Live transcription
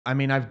I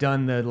mean, I've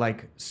done the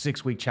like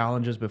 6-week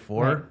challenges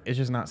before. Right. It's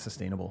just not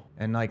sustainable.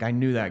 And like, I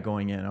knew that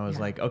going in. I was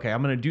like, okay,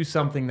 I'm going to do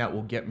something that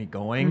will get me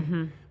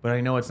going, but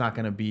I know it's not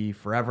going to be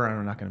forever and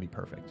I'm not going to be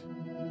perfect.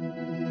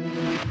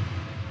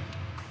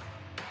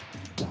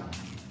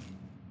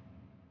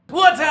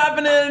 What's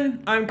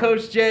happening? I'm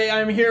Coach Jay.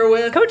 I'm here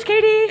with Coach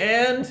Katie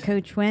and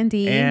Coach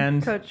Wendy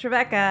and Coach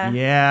Rebecca.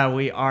 yeah,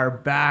 we are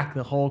back.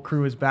 The whole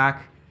crew is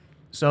back.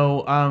 So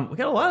we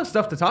got a lot of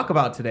stuff to talk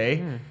about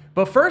today.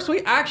 But first,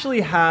 we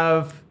actually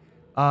have,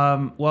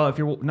 well, if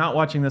you're not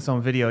watching this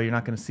on video, you're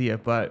not going to see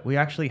it. But we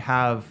actually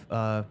have,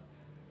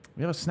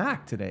 we have a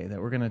snack today that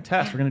we're going to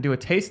test. We're going to do a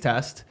taste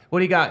test. What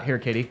do you got here,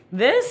 Katie?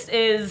 This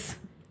is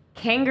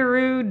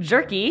kangaroo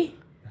jerky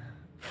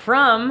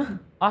from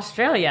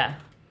Australia.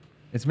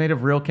 It's made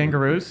of real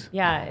kangaroos.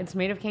 Yeah, it's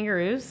made of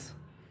kangaroos.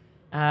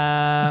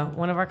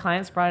 One of our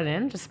clients brought it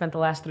in, just spent the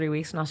last 3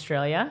 weeks in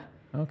Australia.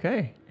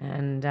 Okay.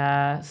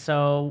 And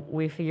so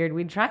we figured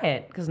we'd try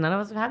it because none of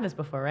us have had this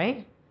before,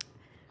 right?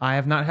 I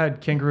have not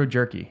had kangaroo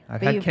jerky. I've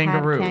But had you've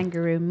kangaroo. had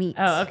kangaroo meat.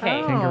 Oh,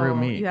 okay. Kangaroo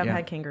meat. You have yeah.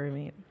 had kangaroo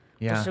meat.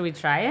 Yeah. Should we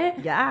try it?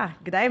 Yeah.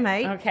 Good day,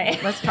 mate. Okay.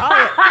 Let's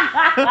try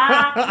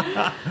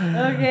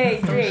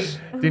Okay, great.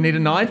 Do you need a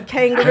knife? it.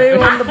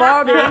 Kangaroo on the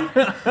barbie.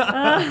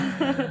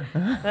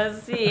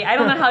 Let's see. I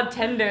don't know how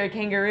tender a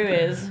kangaroo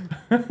is,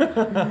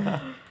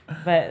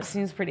 but it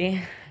seems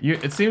pretty.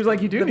 It seems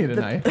like you do need a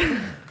knife.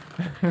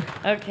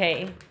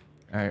 Okay.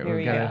 All right, Here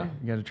we go.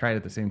 you gotta try it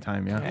at the same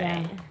time, yeah.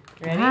 Okay.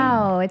 Ready?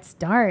 Wow, it's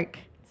dark.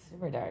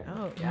 Super dark.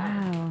 Oh,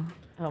 yeah. Wow.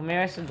 Oh, maybe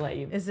I should let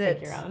you Is take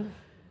it- your own.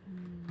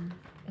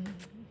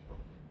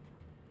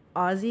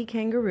 Aussie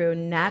kangaroo,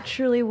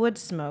 naturally wood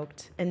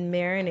smoked and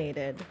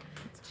marinated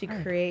to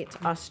create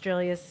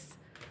Australia's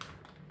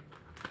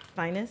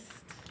finest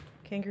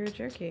kangaroo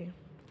jerky.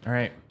 All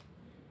right.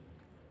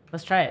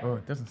 Let's try it. Oh,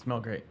 it doesn't smell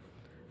great.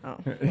 Oh.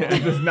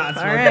 It does not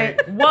smell All right.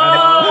 great. Whoa!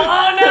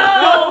 Oh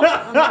no!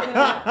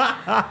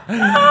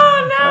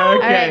 Oh no! All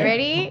Okay. right,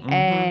 ready?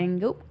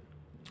 And go.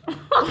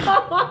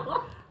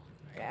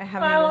 I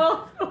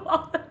haven't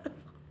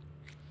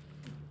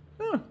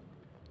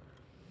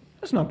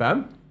That's not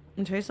bad.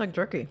 It tastes like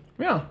jerky.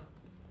 Yeah.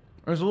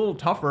 It was a little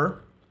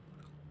tougher.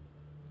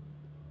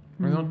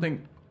 I don't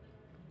think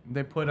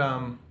they put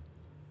a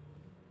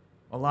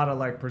lot of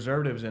like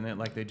preservatives in it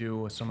like they do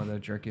with some of the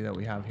jerky that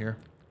we have here.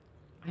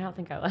 I don't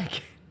think I like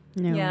it.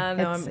 No, Yeah,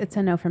 no, it's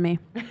a no for me.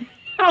 I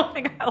don't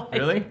think I like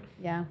Really? it.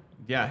 Yeah.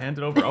 Yeah, hand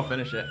it over. I'll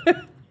finish it.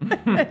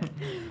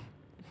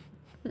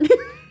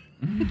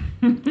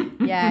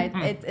 Yeah,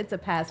 it's a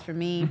pass for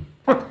me.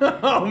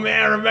 Oh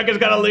man, Rebecca's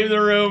got to leave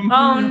the room.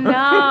 Oh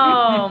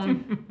no!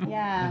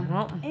 Yeah.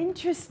 Well,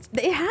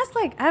 Interesting. It has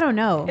like, I don't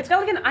know. it's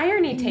got like an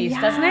irony taste,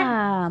 doesn't it?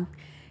 Yeah.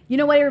 You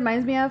know what it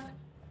reminds me of?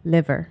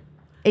 Liver.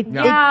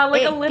 Yeah,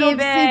 like a little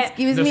bit. It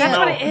gives The me That's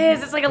smell. what it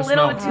is. It's like a The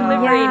little smell. too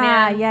livery,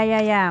 yeah, man. yeah.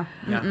 Yeah.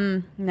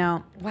 Mm-mm,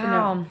 no.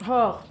 Wow.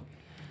 Oh.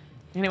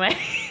 Anyway.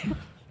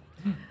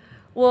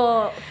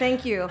 Well,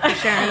 thank you for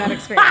sharing that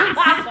experience.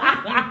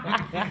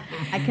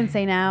 I can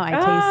say now I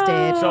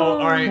tasted. So, all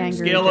right, kangaroo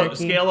scale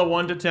jerky. of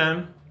 1 to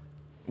 10.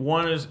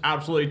 1 is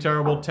absolutely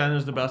terrible. 10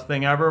 is the best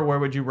thing ever. Where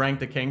would you rank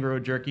the kangaroo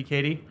jerky,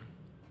 Katie?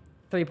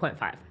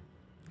 3.5.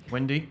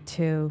 Wendy?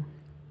 2.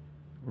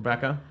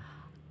 Rebecca?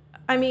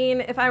 I mean,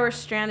 if I were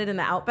stranded in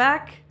the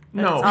outback.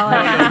 No, That's all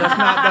I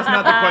that's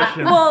not the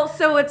question. Well,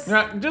 so it's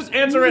Just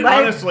answer it like-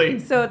 honestly.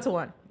 So it's a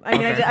 1. I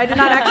mean, Okay. I did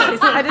not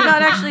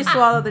actually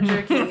swallow the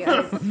jerky.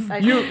 I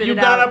spit You it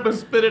got out. up and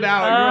spit it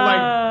out.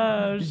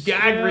 You were like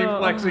gag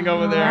reflexing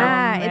over there.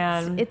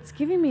 Yeah, man. it's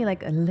giving me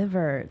like a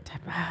liver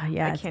type.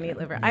 Yeah, I it's can't eat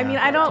liver. Yeah. I mean,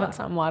 I Want don't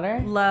some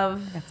water?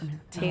 love got some.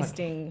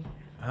 tasting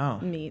Oh,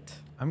 meat.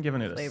 I'm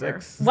giving it a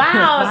Flavor. 6. Wow, 6.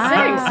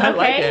 I Okay.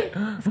 like it.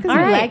 It's because All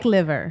you right. like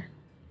liver.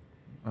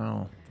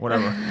 Oh,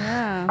 whatever.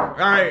 Yeah.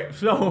 All right,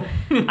 so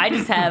I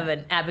just have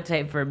an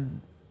appetite for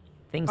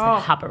things Oh.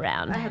 that hop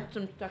around. I had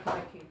some stuff in my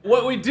teeth.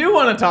 what we do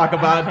want to talk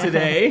about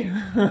today,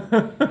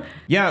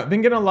 yeah, I've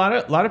been getting a lot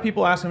of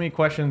people asking me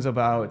questions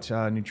about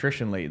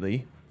nutrition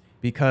lately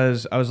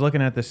because I was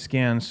looking at the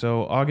scan.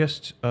 So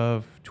August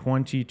of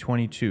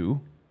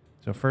 2022,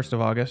 so 1st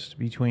of August,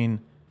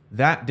 between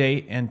that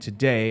date and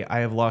today, I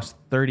have lost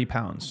 30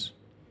 pounds.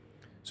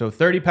 So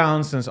 30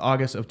 pounds since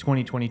August of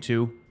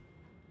 2022,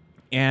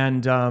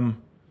 and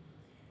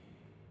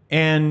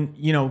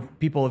you know,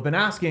 people have been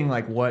asking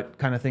like what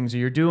kind of things are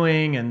you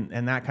doing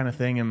and that kind of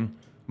thing. And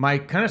my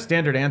kind of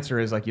standard answer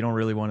is like, you don't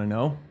really want to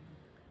know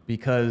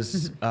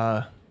because,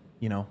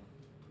 you know,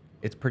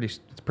 it's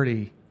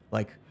pretty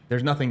like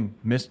there's nothing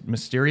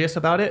mysterious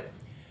about it.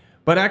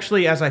 But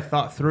actually, as I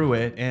thought through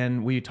it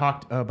and we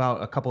talked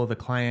about a couple of the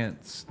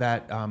clients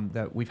that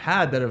we've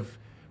had that have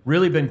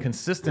really been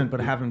consistent, but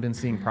haven't been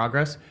seeing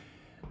progress.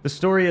 The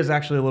story is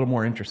actually a little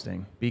more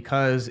interesting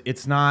because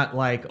it's not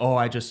like, oh,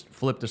 I just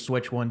flipped a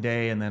switch one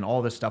day and then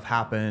all this stuff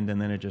happened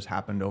and then it just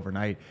happened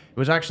overnight. It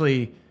was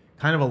actually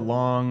kind of a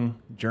long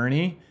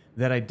journey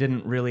that I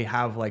didn't really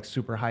have like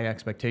super high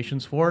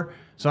expectations for.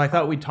 So I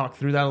thought we'd talk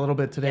through that a little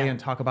bit today and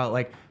talk about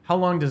like how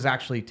long does it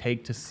actually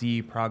take to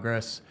see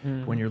progress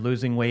when you're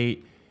losing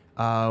weight?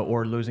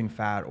 or losing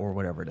fat or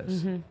whatever it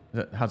is.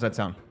 How's that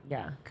sound?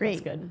 Yeah.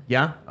 Great. That's good.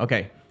 Yeah?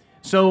 Okay.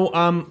 So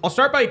I'll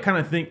start by kind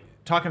of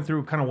talking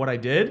through kind of what I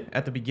did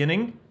at the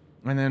beginning,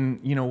 and then,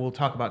 we'll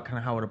talk about kind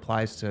of how it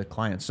applies to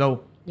clients.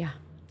 So Yeah.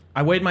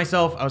 I weighed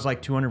myself. I was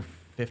like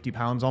 250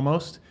 pounds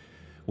almost,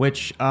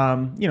 which,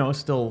 is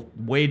still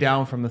way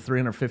down from the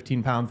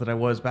 315 pounds that I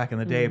was back in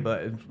the day,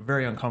 but it's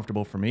very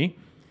uncomfortable for me.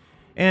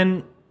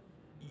 And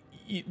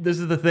this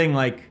is the thing,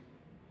 like,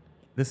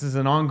 this is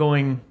an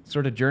ongoing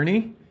sort of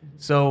journey.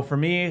 So for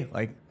me,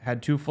 like,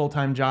 had 2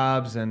 full-time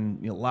jobs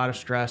and a lot of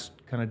stress,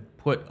 kind of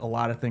put a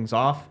lot of things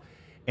off.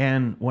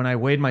 And when I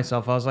weighed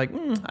myself, I was like,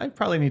 I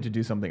probably need to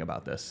do something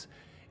about this.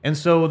 And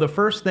so the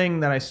first thing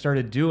that I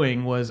started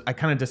doing was I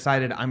kind of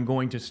decided I'm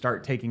going to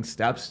start taking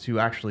steps to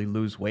actually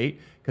lose weight,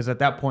 because at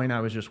that point I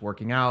was just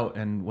working out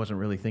and wasn't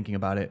really thinking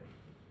about it.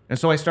 And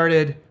so I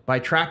started by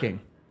tracking,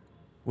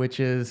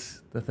 which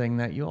is the thing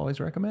that you always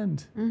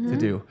recommend to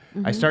do.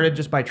 I started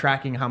just by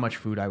tracking how much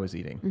food I was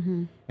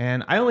eating.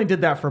 And I only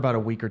did that for about a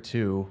week or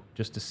 2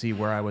 just to see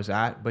where I was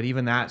at. But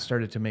even that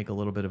started to make a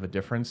little bit of a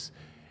difference.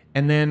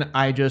 And then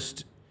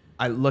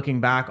looking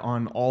back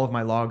on all of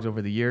my logs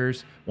over the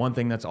years, one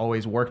thing that's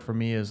always worked for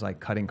me is like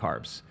cutting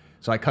carbs.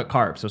 So I cut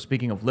carbs. So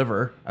speaking of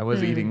liver, I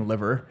was eating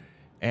liver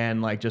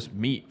and like just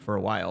meat for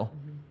a while.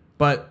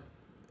 But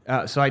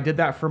so I did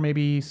that for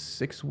maybe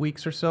 6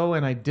 weeks or so,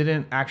 and I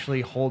didn't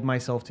actually hold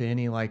myself to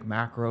any like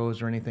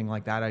macros or anything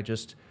like that. I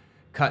just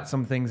cut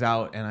some things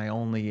out, and I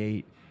only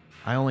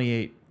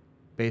ate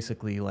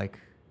basically like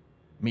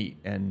meat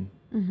and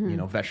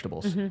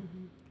vegetables.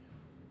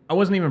 I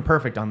wasn't even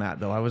perfect on that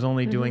though. I was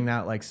only doing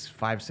that like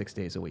 5-6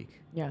 days a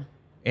week. Yeah.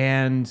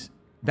 And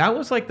that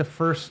was like the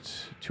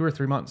first 2 or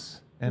 3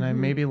 months, and I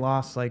maybe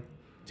lost like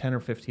 10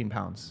 or 15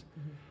 pounds.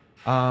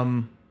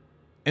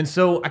 And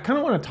so I kind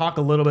of want to talk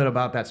a little bit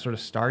about that sort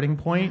of starting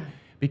point,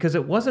 because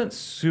it wasn't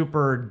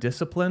super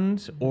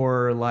disciplined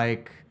or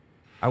like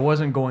I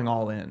wasn't going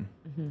all in.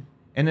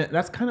 And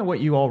that's kind of what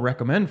you all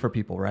recommend for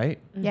people, right?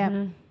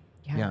 Yeah.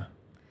 Yeah.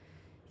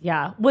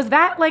 Yeah. Was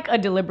that like a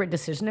deliberate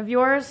decision of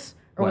yours,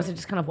 or What? was it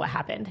just kind of what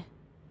happened?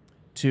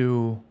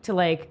 To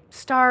like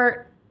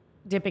start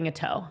dipping a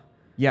toe?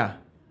 yeah.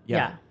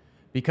 Yeah.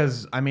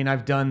 Because I mean,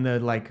 I've done the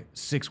like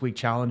 6-week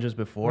challenges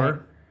before,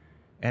 Right.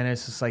 and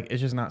it's just like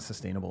it's just not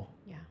sustainable.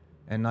 Yeah.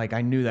 And like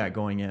I knew that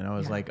going in. I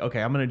was like,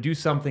 okay, I'm gonna do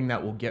something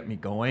that will get me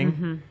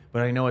going,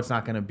 but I know it's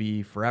not gonna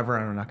be forever,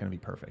 and I'm not gonna be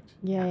perfect.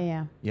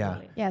 Yeah.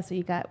 Totally. So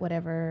you got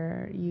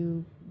whatever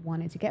you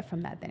wanted to get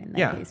from that then in that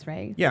Yeah. case,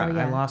 right? Yeah, So,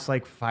 I lost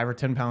like 5 or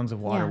 10 pounds of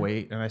water Yeah.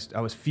 weight, and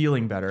I was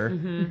feeling better,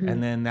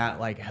 and then that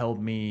like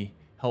helped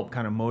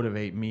kind of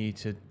motivate me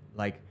to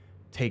like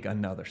take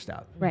another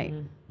step. Right.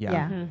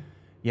 Yeah.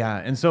 Yeah.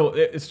 And so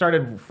it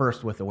started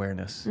first with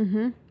awareness.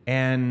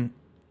 And,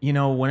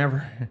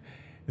 whenever,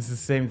 it's the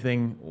same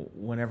thing,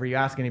 whenever you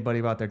ask anybody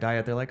about their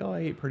diet, they're like, oh,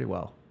 I eat pretty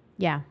well.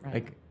 Yeah. Right.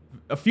 Like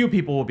a few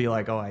people will be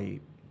like, oh, I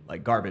eat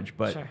like garbage,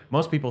 but Sure.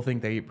 most people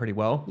think they eat pretty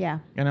well. Yeah.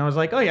 And I was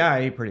like, oh, yeah,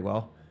 I eat pretty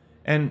well.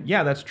 And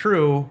yeah, that's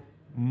true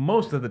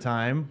most of the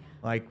time,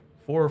 like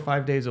 4 or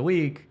 5 days a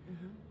week.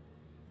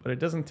 But it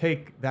doesn't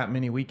take that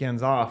many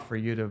weekends off for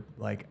you to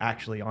like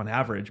actually on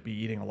average be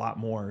eating a lot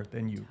more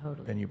than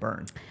you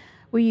burn.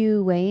 Were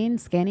you weighing,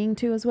 scanning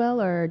too as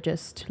well, or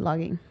just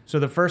logging? So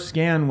the first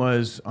scan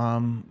was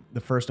the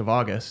 1st of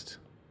August,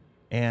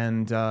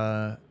 and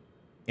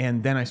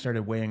then I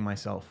started weighing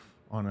myself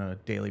on a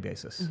daily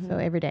basis. So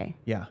every day.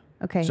 Yeah.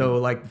 Okay. So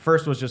like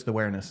first was just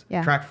awareness.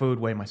 Yeah. Track food,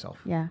 weigh myself.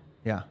 Yeah.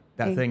 Yeah.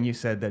 That Okay. thing you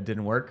said that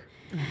didn't work.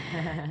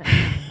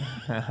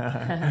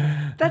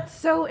 That's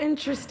so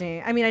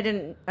interesting. I mean, I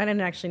didn't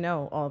actually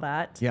know all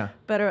that. Yeah.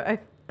 But I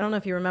don't know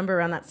if you remember,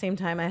 around that same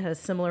time, I had a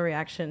similar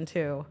reaction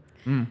to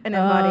an Oh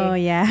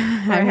in-body. yeah, I I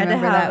had to remember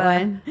have that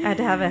one. I had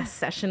to have a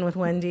session with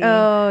Wendy.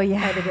 Oh yeah, I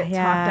had to get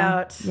yeah,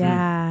 talked out.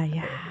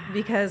 Yeah.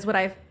 Because what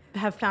I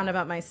have found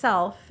about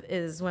myself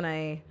is when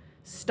I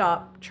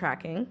stop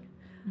tracking,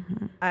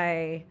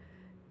 I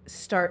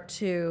start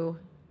to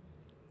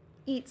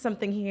eat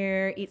something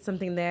here, eat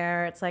something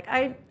there. It's like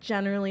I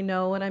generally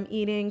know what I'm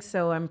eating,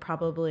 so I'm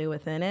probably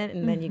within it.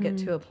 And then you get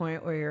to a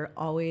point where you're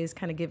always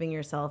kind of giving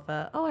yourself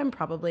I'm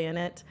probably in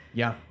it.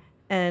 Yeah.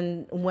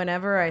 And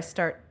whenever I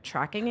start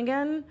tracking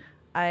again,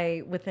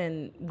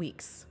 within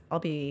weeks, I'll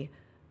be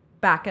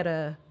back at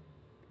a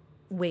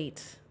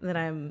weight that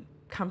I'm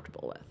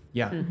comfortable with.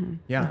 Yeah.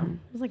 Yeah. It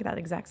was like that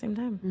exact same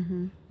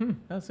time.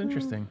 That's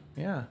interesting.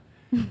 Yeah.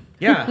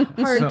 Yeah.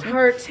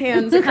 Heart,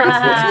 hands across the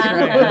That's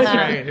right. That's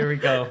right. Here we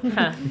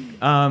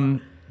go.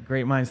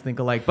 Great minds think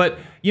alike. But,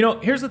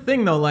 here's the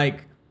thing, though.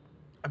 Like,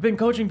 I've been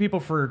coaching people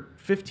for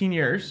 15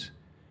 years.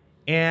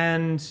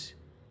 And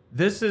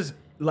this is,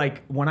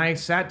 like, when I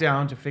sat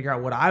down to figure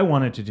out what I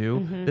wanted to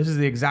do, this is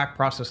the exact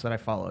process that I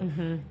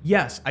followed.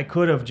 Yes, I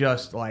could have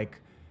just, like,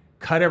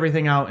 cut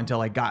everything out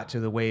until I got to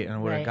the weight and I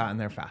would have Right. gotten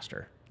there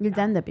faster. You've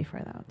done that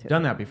before, though. Too.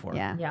 Done that before.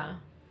 Yeah. Yeah.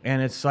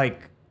 And it's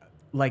like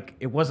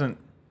it wasn't,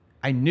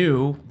 I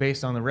knew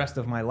based on the rest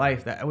of my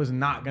life that I was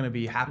not going to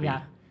be happy.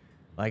 Yeah.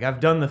 Like I've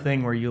done the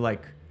thing where you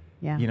like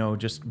Yeah. you know,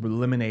 just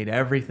eliminate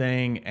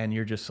everything, and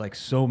you're just like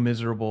so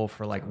miserable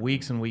for like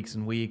weeks and weeks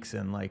and weeks,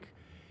 and like,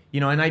 you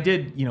know, and I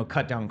did, you know,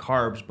 cut down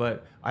carbs,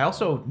 but I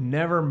also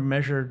never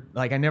measured,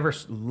 like I never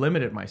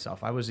limited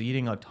myself. I was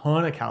eating a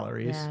ton of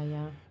calories.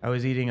 Yeah. I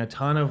was eating a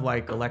ton of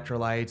like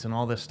electrolytes and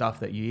all this stuff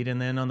that you eat.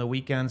 And then on the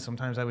weekends,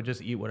 sometimes I would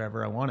just eat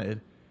whatever I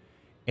wanted.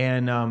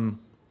 And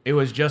it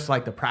was just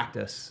like the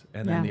practice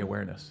and then Yeah. the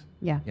awareness.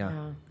 Yeah.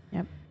 Yeah.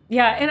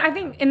 Yeah, and I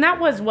think, and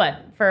that was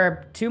what,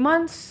 for 2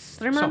 months,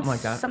 3 months? Something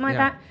like that, Something like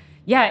yeah. that.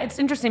 Yeah, it's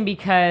interesting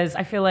because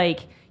I feel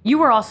like you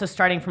were also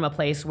starting from a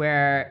place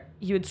where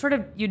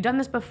you'd done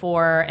this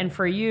before, and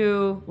for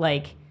you,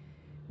 like,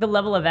 the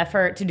level of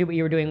effort to do what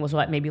you were doing was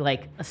what, maybe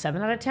like a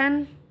 7 out of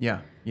 10?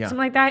 Yeah. Yeah.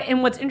 Something like that.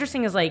 And what's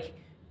interesting is like,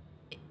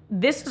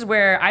 this is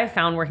where I've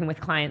found working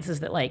with clients is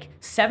that like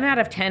 7 out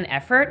of 10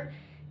 effort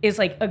is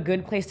like a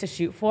good place to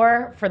shoot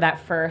for that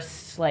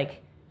first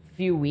like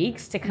few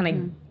weeks to kind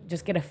of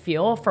just get a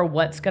feel for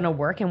what's going to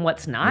work and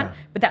what's not. Yeah.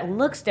 But that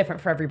looks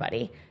different for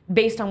everybody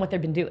based on what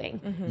they've been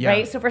doing, Yeah.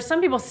 right? So for some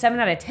people, 7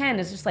 out of 10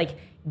 is just like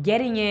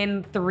getting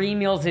in 3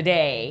 meals a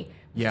day.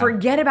 Yeah.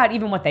 Forget about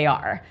even what they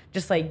are.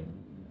 Just like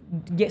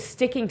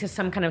sticking to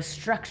some kind of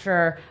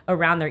structure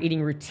around their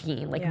eating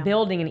routine, like Yeah.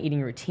 building an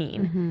eating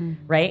routine,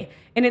 right?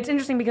 And it's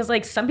interesting because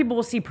like some people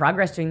will see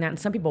progress doing that and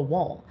some people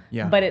won't.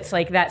 Yeah. But it's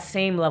like that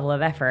same level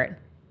of effort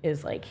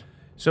is like,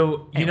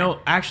 So, you know,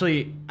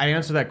 actually, I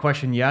answered that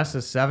question yes,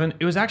 a 7.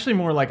 It was actually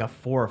more like a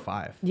 4 or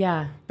 5.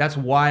 yeah. That's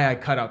why I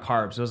cut out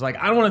carbs. It was like,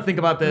 I don't want to think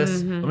about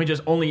this. Let me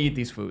just only eat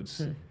these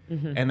foods.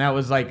 And that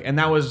was like, and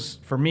that was,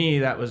 for me,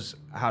 that was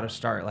how to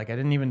start. Like, I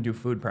didn't even do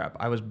food prep.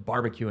 I was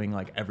barbecuing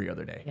like every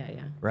other day. Yeah.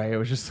 Right? It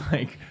was just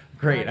like,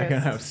 great, I can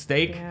August. have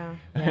steak. Yeah.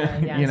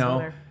 You know,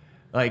 similar.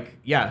 like,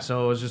 yeah,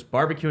 so it was just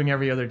barbecuing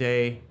every other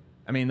day.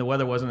 I mean, the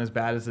weather wasn't as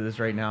bad as it is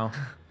right now.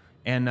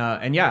 And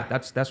yeah,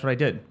 that's what I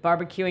did.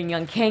 Barbecuing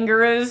young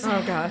kangaroos.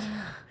 Oh God.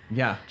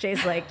 Yeah.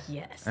 Jay's like,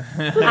 yes.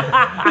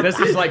 This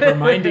is like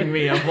reminding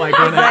me of like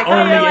when I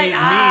only you're like, ate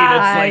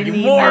I meat. It's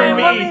need like more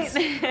more meat.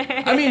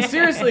 I mean,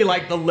 seriously,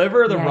 like the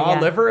liver, the Yeah, raw yeah.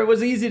 liver, it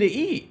was easy to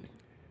eat.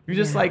 You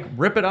just like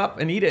rip it up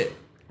and eat it,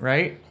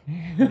 right?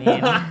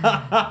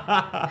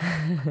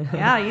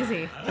 Yeah,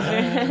 easy.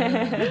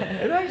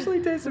 It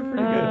actually tasted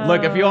pretty good.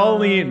 Look, if you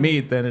only eat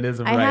meat, then it is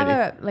a I variety.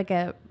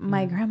 have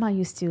my grandma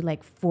used to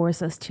like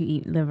force us to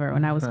eat liver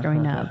when I was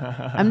growing up.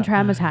 I'm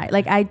traumatized.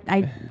 Like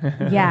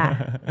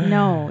yeah,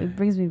 no, it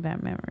brings me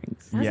bad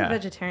memories. I was Yeah. a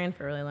vegetarian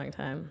for a really long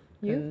time.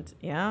 And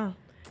yeah.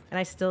 And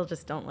I still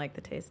just don't like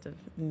the taste of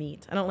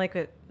meat. I don't like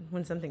it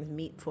when something's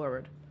meat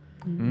forward.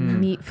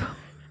 Meat.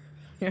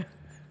 Yeah.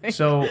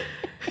 So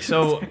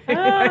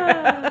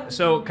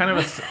kind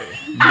of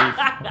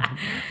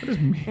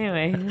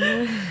Anyway.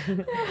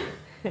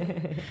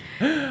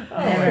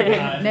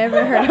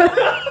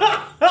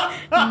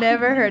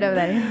 Never heard of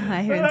that in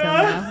my head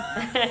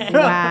until now.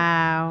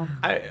 Wow.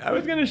 I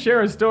was gonna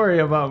share a story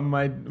about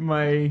my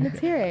Let's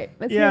hear it.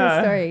 Let's hear Yeah.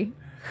 the story.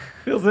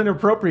 feels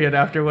inappropriate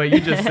after what you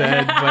just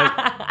said,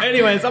 but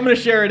anyways, I'm gonna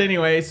share it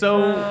anyway.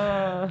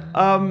 So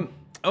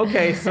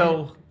okay,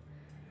 so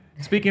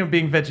speaking of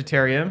being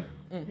vegetarian,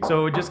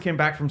 so we just came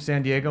back from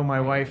San Diego.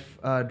 My wife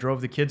drove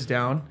the kids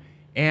down,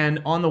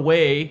 and on the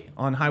way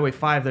on Highway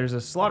 5, there's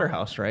a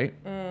slaughterhouse, right?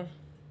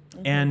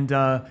 And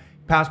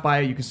pass by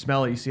it, you can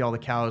smell it, you see all the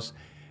cows.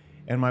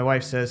 And my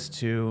wife says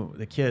to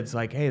the kids,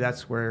 like, hey,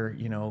 that's where,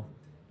 you know,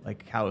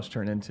 like cows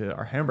turn into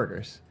our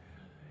hamburgers.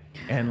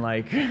 And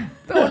like,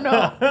 Oh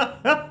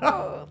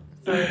no.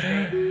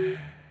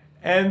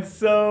 and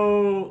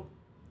so,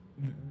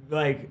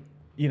 like,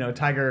 you know,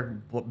 Tiger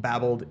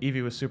babbled,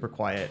 Evie was super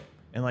quiet.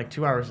 And like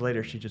 2 hours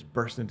later, she just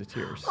burst into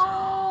tears.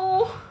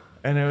 Oh.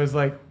 And it was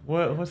like,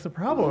 what's the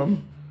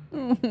problem?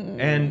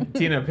 And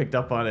Tina picked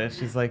up on it.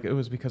 She's like, it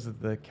was because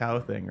of the cow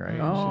thing, right?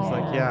 And she's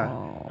like,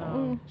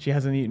 yeah. She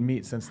hasn't eaten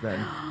meat since then.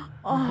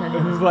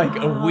 It was like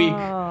a week,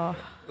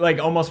 like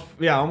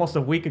almost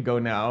a week ago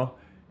now.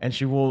 And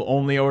she will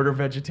only order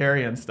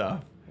vegetarian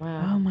stuff.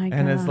 Wow. Oh my god.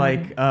 And it's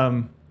like,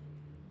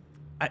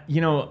 you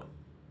know,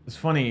 it's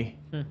funny.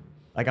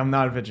 Like, I'm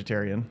not a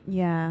vegetarian,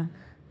 Yeah.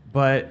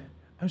 but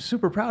I'm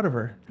super proud of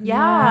her.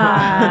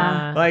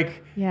 Yeah.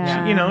 Like,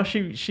 Yeah. she, you know,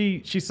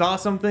 she saw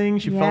something,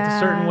 she felt a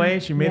certain Yeah. way,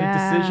 she made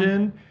Yeah. a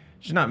decision.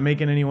 She's not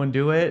making anyone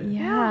do it.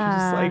 Yeah.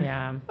 She's just like,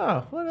 Yeah.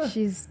 oh, what a,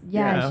 She's what she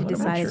a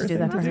decided mature to do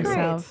that for thing to do.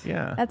 herself.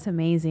 Yeah. That's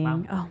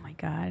amazing. Oh my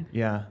god.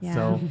 Yeah. Yeah.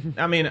 So,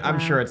 I mean, I'm Wow.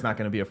 sure it's not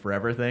going to be a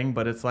forever thing,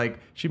 but it's like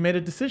she made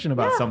a decision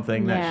about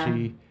something that Yeah.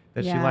 she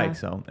Yeah. likes.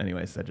 So,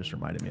 anyways, that just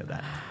reminded me of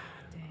that.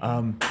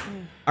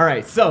 All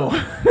right. So,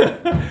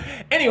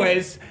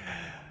 anyways,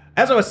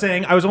 as I was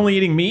saying, I was only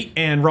eating meat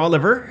and raw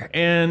liver,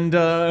 and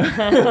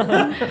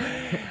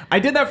I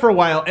did that for a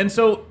while. And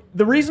so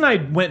the reason I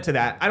went to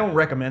that, I don't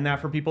recommend that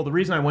for people. The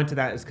reason I went to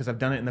that is because I've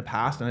done it in the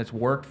past, and it's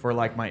worked for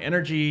like my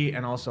energy,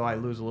 and also I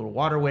lose a little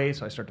water weight,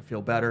 so I start to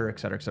feel better, et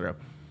cetera, et cetera.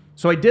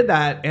 So I did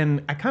that,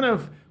 and I kind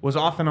of was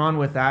off and on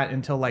with that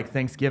until like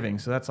Thanksgiving.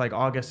 So that's like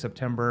August,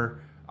 September,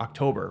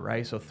 October,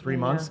 right? So 3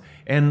 months.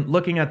 And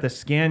looking at the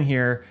scan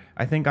here,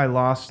 I think I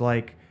lost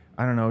like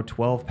I don't know,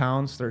 12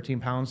 pounds, 13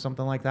 pounds,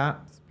 something like that.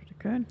 Pretty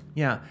good.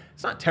 Yeah,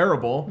 it's not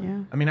terrible. Yeah.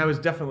 I mean, I was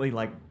definitely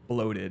like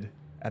bloated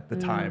at the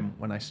time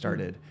when I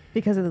started.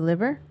 Because of the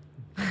liver?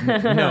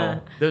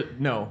 No,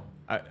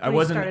 I We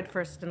wasn't. started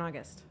first in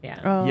August.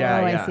 Yeah. Oh,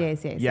 Yeah, I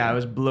see. Yeah, I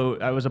was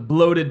a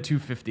bloated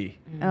 250.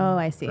 Oh,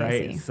 I see. Right.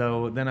 I see.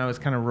 So then I was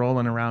kind of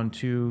rolling around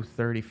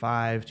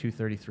 235,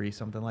 233,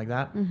 something like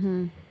that.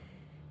 Mm-hmm.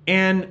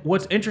 And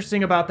what's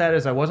interesting about that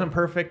is I wasn't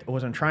perfect. I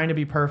wasn't trying to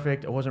be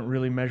perfect. I wasn't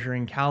really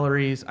measuring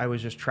calories. I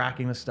was just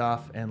tracking the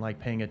stuff and like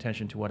paying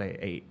attention to what I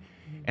ate.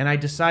 And I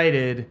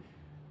decided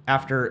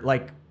after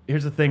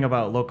here's the thing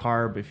about low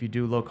carb. If you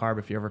do low carb,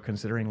 if you're ever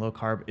considering low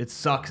carb, it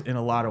sucks in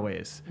a lot of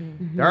ways.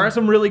 Mm-hmm. There are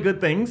some really good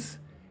things,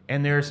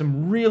 and there are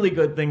some really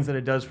good things that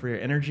it does for your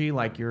energy,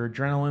 like your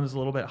adrenaline is a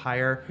little bit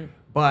higher,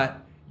 but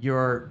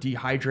you're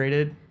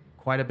dehydrated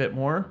quite a bit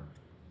more.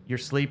 Your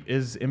sleep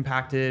is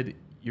impacted.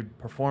 Your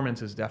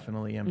performance is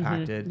definitely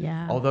impacted.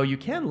 Yeah. Although you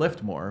can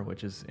lift more,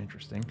 which is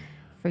interesting.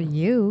 For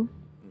you.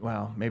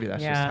 Well, maybe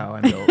that's just Yeah. how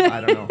I'm built.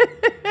 I don't know.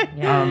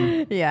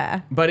 Yeah.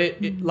 Yeah. But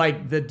it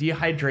like the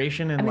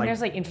dehydration and I mean, like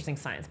there's like interesting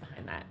science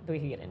behind that we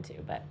could get into,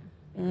 but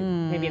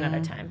maybe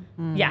another time.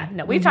 Yeah,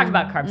 no, we've talked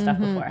about carb stuff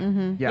before.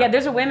 Yeah. Yeah,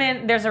 there's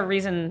a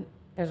reason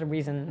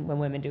when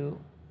women do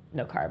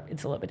no carb,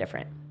 it's a little bit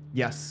different.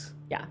 yes.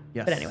 Yeah.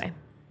 Yes. But anyway.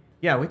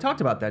 Yeah, we talked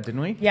about that,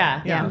 didn't we?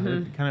 Yeah. Yeah, Yeah.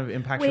 it kind of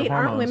impacts Wait, your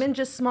hormones. aren't women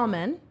just small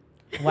men?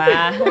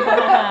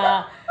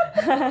 Wow.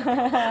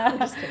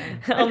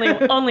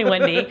 only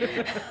Wendy.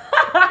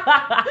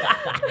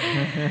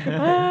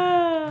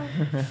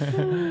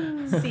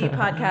 See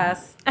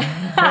podcast.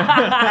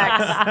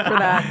 Facts for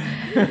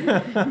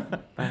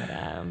that.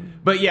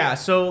 But yeah,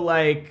 so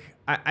like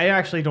I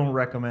actually don't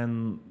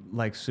recommend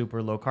like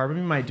super low carb. I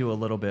mean, you might do a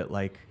little bit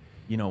like,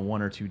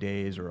 1 or 2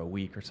 days or a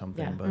week or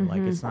something, Yeah. but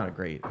like it's not a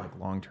great like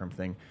long-term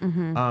thing.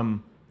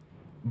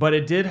 But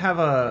it did have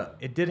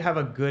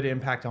a good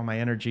impact on my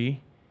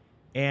energy,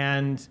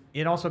 and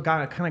it also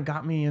kind of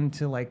got me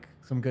into like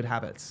some good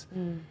habits.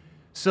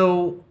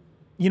 So,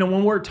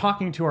 when we're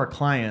talking to our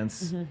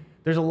clients,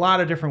 there's a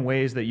lot of different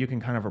ways that you can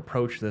kind of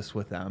approach this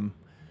with them.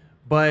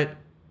 But,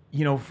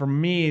 for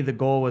me, the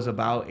goal was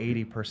about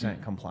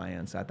 80%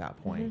 compliance at that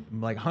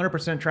point. Like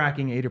 100%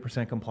 tracking,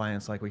 80%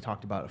 compliance, like we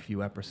talked about a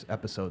few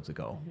episodes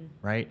ago,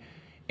 right?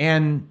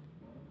 And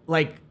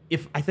like,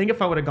 if I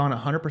would have gone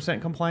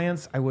 100%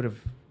 compliance, I wouldn't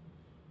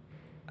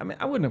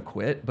have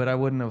quit, but I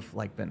wouldn't have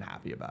like been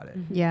happy about it.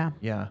 Yeah.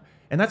 Yeah.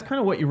 And that's kind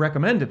of what you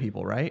recommend to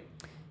people, right?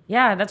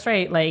 Yeah, that's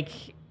right. Like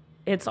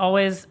it's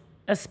always,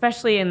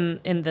 especially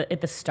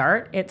at the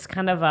start, it's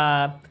kind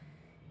of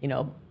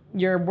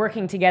you're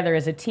working together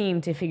as a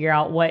team to figure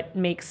out what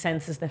makes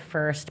sense as the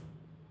first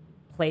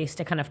place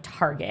to kind of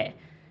target.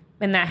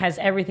 And that has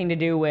everything to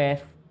do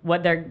with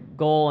what their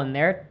goal and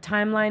their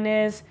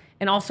timeline is,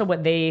 and also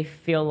what they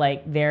feel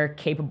like they're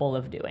capable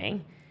of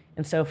doing.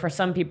 And so for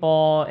some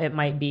people, it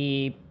might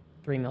be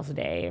 3 meals a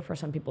day. For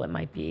some people, it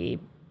might be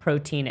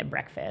protein at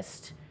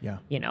breakfast. Yeah.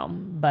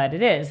 But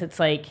it's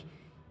like,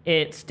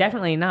 it's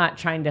definitely not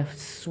trying to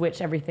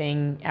switch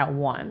everything at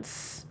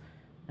once.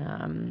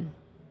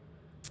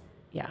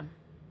 Yeah.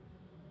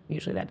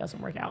 Usually that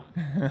doesn't work out.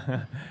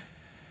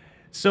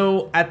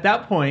 So at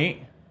that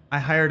point, I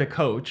hired a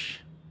coach,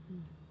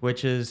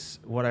 which is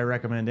what I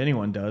recommend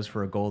anyone does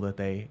for a goal that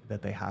they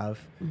have.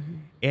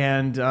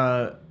 And,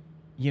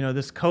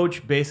 this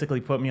coach basically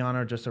put me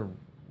on just a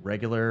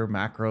regular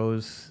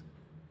macros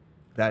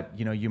that,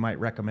 you might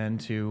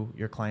recommend to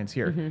your clients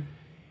here.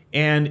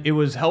 And it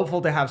was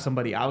helpful to have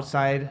somebody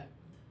outside.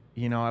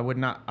 I would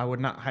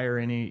not hire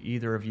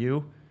either of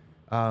you.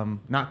 Not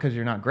because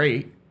you're not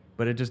great,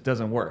 but it just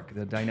doesn't work.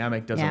 The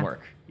dynamic doesn't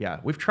work. Yeah.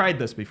 We've tried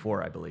this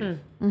before, I believe.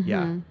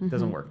 Yeah. It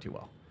doesn't work too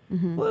well.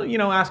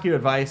 Well, ask you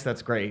advice,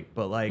 that's great.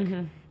 But like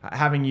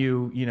having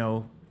you,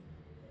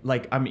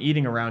 like I'm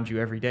eating around you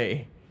every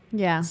day.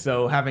 Yeah.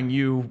 So having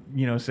you,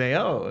 say,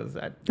 oh, is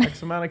that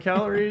X amount of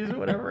calories or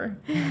whatever?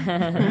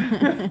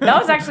 That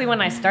was actually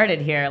when I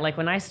started here. Like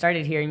when I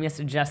started here, you must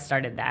have just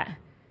started that.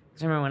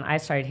 Because remember when I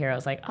started here, I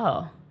was like,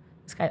 oh,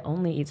 this guy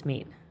only eats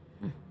meat.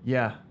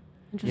 Yeah.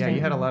 Yeah,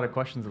 you had a lot of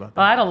questions about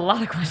Well, I that. had a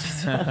lot of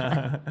questions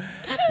about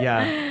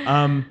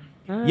that.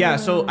 Yeah.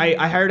 So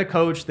I hired a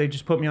coach. They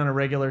just put me on a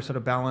regular sort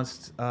of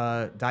balanced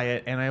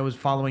diet, and I was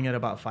following it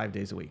about 5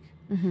 days a week,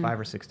 5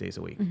 or 6 days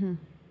a week.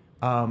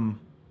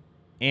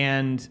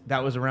 And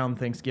that was around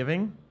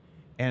Thanksgiving.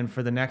 And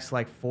for the next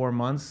like 4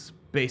 months,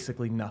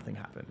 basically nothing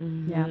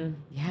happened.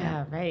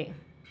 Yeah, right.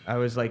 I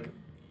was like,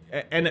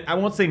 and I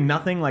won't say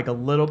nothing, like a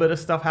little bit of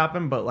stuff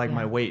happened, but like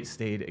my Yeah. weight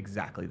stayed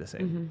exactly the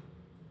same.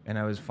 And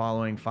I was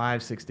following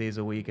 5, 6 days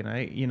a week. And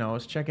I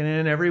was checking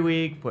in every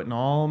week, putting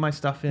all my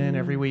stuff in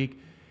every week.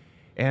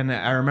 And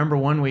I remember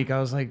one week I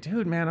was like,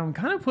 dude, man, I'm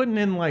kind of putting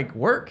in like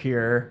work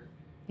here.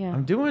 Yeah.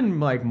 I'm doing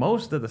like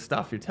most of the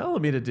stuff you're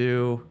telling me to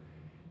do,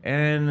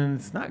 and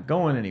it's not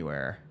going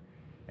anywhere.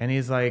 And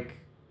he's like,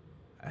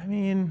 I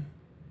mean,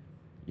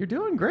 you're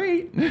doing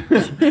great.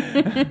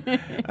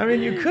 I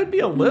mean, you could be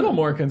a little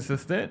more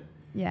consistent.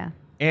 Yeah.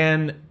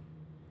 And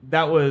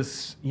that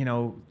was,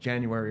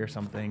 January or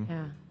something.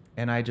 Yeah.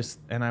 and I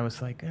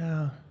was like,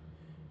 yeah,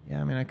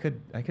 I mean, I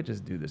could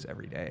just do this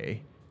every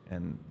day,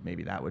 and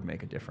maybe that would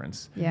make a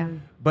difference. Yeah.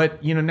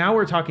 But now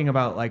we're talking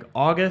about like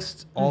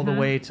August all the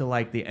way to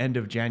like the end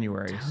of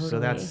January. So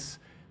Totally.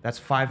 that's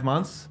 5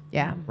 months.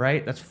 Yeah.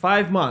 Right? That's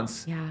 5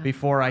 months Yeah.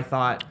 before I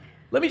thought,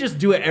 let me just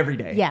do it every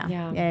day. Yeah.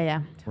 Yeah. Yeah.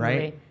 Yeah. Right?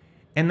 Totally.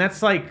 And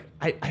that's like,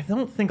 I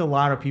don't think a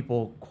lot of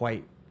people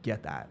quite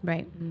get that.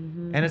 Right.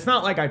 And it's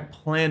not like I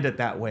planned it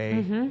that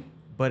way,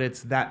 but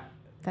it's that,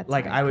 That's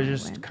like, where I it was kinda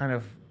just went. kind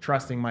of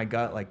trusting my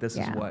gut. Like, this is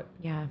Yeah. what,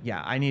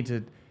 Yeah. I need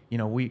to,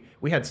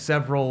 we had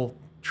several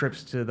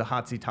trips to the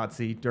Hotsy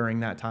Totsy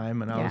during that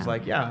time. And I was Yeah.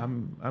 like, yeah,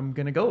 I'm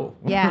going to go.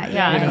 Yeah. Yeah.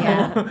 Yeah. You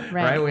know? Yeah.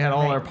 Right. We had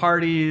all our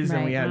parties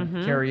and we Right. had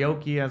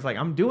karaoke. I was like,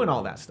 I'm doing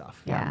all that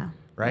stuff. Yeah.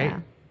 Right. Yeah.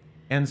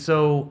 And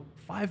so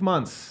 5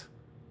 months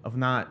of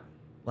not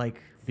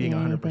like being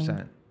Seeing 100%.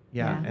 anything.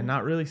 Yeah. Yeah. And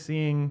not really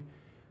seeing,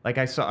 like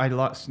I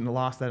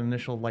lost that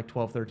initial like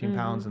 12, 13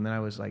 pounds. And then I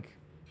was like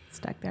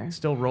Stuck there.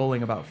 still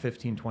rolling about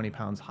 15, 20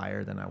 pounds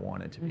higher than I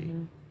wanted to be.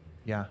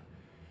 Yeah.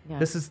 Yeah.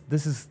 This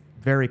is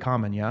very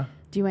common. Yeah.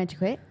 Do you want to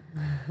quit?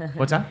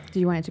 What's that?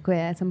 Do you want to quit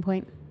at some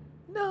point?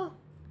 No,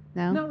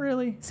 No. not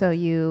really. So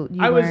you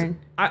I weren't.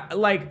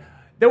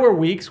 there were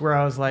weeks where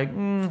I was like,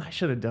 I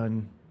should have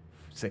done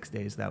 6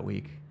 days that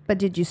week. But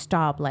did you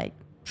stop like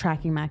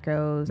tracking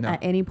macros No. at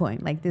any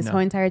point? Like this No.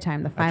 whole entire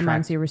time, the 5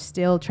 months, you were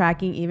still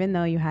tracking, even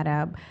though you had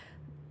a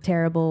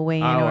terrible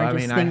weigh-in or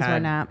just things were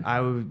not.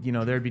 I would,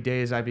 there'd be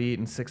days I'd be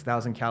eating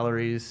 6,000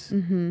 calories,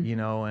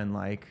 and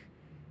like,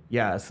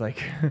 yeah, it's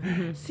like,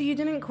 So you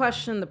didn't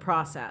question the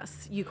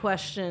process. You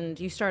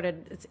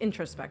started, it's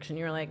introspection.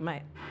 You're like,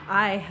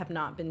 I have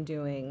not been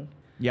doing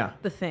yeah,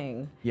 the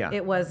thing. Yeah.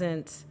 It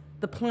wasn't,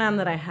 the plan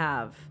that I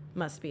have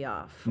must be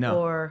off. No.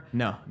 Or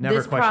No, never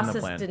this question the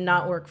process plan.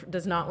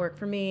 does not work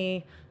for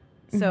me.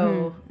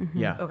 So,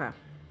 yeah. okay.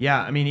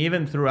 Yeah, I mean,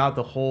 even throughout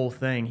the whole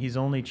thing, he's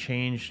only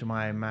changed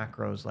my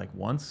macros like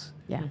once.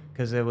 Yeah.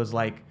 Because it was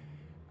like,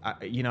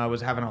 I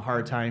was having a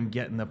hard time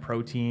getting the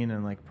protein,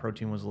 and like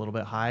protein was a little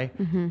bit high.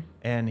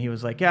 And he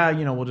was like, yeah,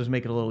 we'll just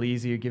make it a little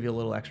easier, give you a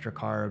little extra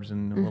carbs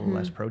and a little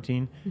less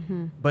protein.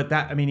 But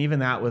that, I mean, even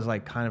that was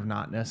like kind of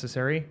not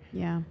necessary.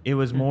 Yeah. It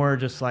was more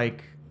just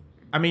like,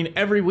 I mean,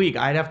 every week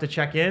I'd have to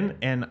check in,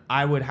 and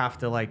I would have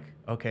to like,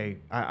 okay,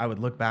 I would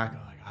look back,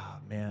 like, oh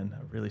man,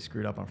 I really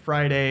screwed up on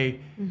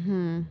Friday,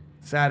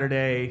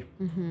 Saturday.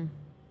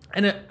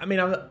 And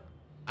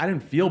I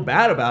didn't feel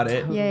bad about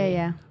it. Yeah.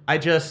 Yeah.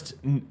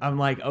 I'm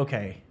like,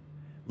 okay,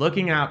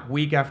 looking at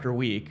week after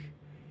week,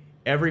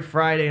 every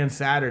Friday and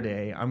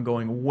Saturday, I'm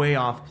going way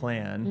off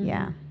plan.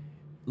 Yeah.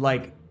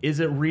 Like, is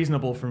it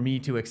reasonable for me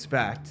to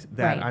expect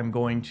that Right. I'm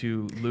going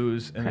to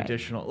lose an Correct.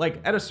 additional, like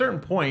at a certain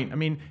point, I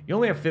mean, you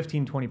only have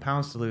 15, 20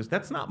 pounds to lose.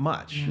 That's not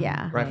much.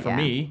 Yeah. Right. For Yeah.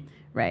 me,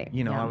 Right.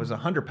 I was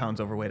 100 pounds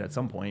overweight at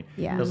some point.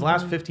 Yeah. Those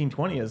last 15,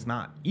 20 is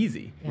not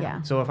easy.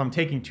 Yeah. So if I'm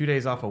taking 2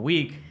 days off a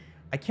week,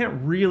 I can't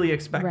really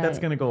expect that's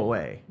Right. going to go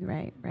away.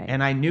 Right. Right.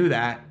 And I knew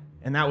that.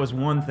 And that was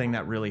one thing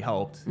that really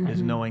helped,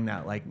 is knowing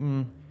that, like,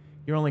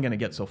 you're only going to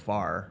get so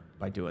far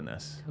by doing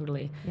this.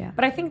 Totally. Yeah.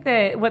 But I think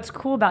that what's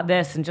cool about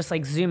this, and just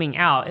like zooming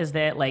out, is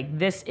that like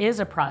this is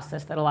a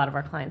process that a lot of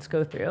our clients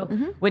go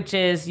through, which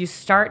is you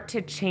start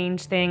to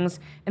change things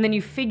and then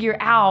you figure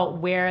out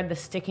where the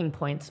sticking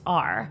points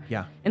are.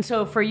 Yeah. And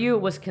so for you,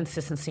 it was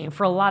consistency. And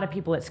for a lot of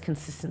people, it's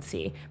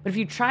consistency. But if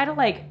you try to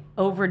like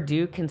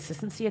overdo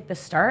consistency at the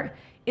start,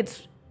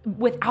 it's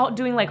without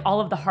doing like all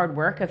of the hard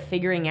work of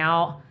figuring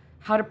out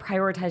how to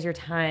prioritize your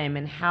time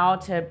and how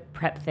to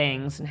prep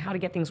things and how to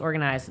get things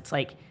organized. It's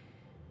like,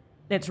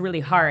 it's really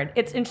hard.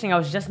 It's interesting. I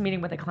was just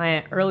meeting with a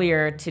client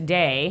earlier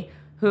today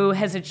who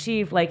has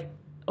achieved, like,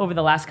 over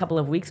the last couple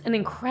of weeks, an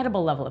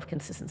incredible level of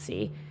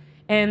consistency.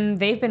 And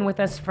they've been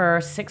with us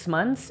for 6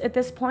 months at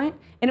this point,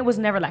 and it was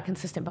never that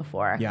consistent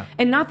before. Yeah.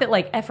 And not that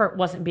like effort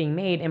wasn't being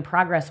made and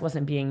progress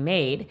wasn't being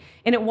made.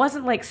 And it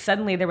wasn't like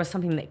suddenly there was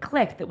something that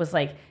clicked that was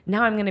like,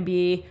 now I'm going to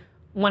be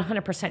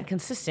 100%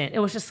 consistent. It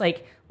was just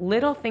like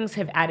little things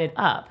have added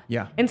up.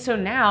 Yeah. And so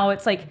now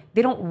it's like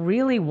they don't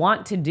really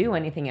want to do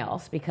anything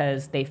else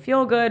because they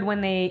feel good when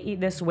they eat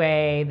this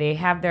way. They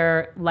have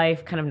their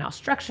life kind of now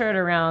structured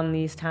around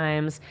these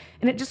times.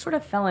 And it just sort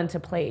of fell into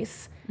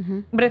place.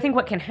 But I think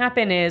what can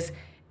happen is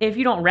if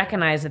you don't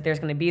recognize that there's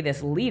going to be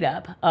this lead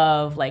up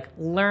of like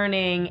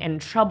learning and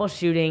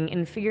troubleshooting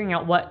and figuring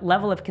out what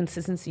level of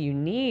consistency you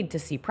need to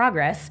see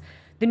progress,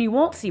 then you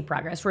won't see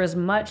progress for as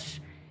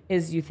much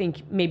as you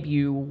think maybe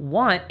you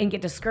want and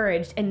get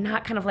discouraged and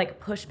not kind of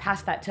like push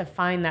past that to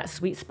find that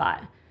sweet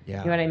spot. Yeah.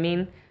 You know what I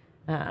mean?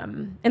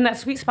 And that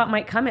sweet spot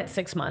might come at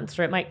 6 months,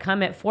 or it might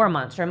come at 4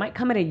 months, or it might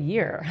come at a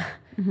year.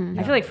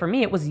 I feel like for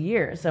me, it was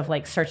years of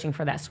like searching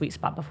for that sweet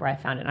spot before I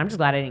found it. I'm just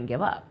glad I didn't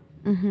give up.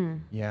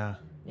 Yeah.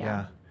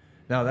 Yeah.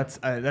 No,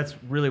 that's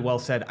really well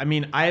said. I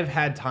mean, I've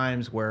had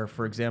times where,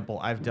 for example,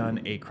 I've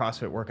done a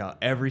CrossFit workout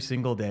every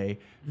single day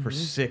for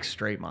 6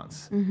 straight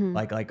months,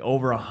 like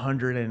over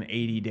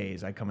 180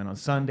 days. I come in on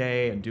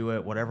Sunday and do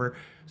it, whatever.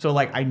 So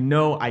like, I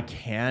know I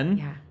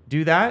can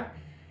do that,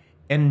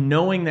 and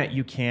knowing that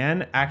you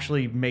can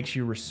actually makes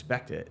you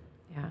respect it.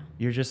 Yeah.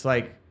 You're just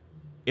like,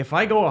 if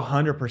I go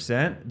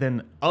 100%,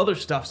 then other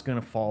stuff's going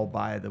to fall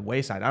by the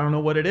wayside. I don't know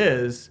what it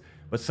is,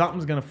 but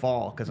something's going to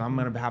fall because I'm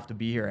going to have to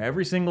be here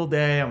every single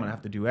day. I'm going to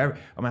have to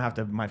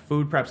do my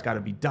food prep's got to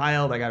be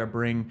dialed. I got to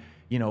bring,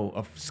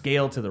 a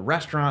scale to the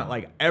restaurant.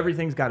 Like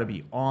everything's got to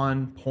be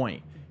on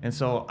point. And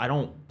so I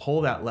don't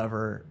pull that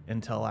lever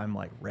until I'm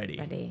like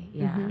ready.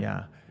 Yeah.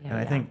 Yeah.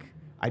 And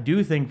I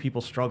do think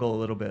people struggle a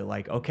little bit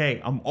like,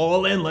 okay, I'm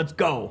all in, let's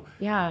go.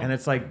 Yeah. And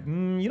it's like,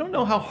 you don't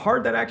know how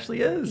hard that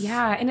actually is.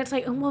 Yeah. And it's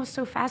like, what was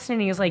so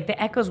fascinating is like,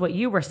 the echoes what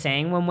you were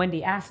saying when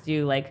Wendy asked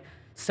you, like,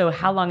 so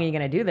how long are you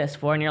going to do this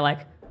for? And you're like,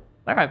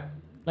 all right.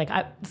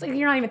 It's like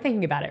you're not even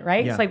thinking about it,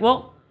 right? Yeah. It's like,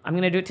 well, I'm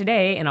going to do it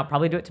today, and I'll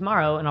probably do it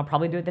tomorrow, and I'll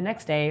probably do it the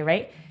next day,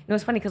 right? And it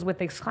was funny because with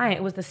this client,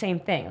 it was the same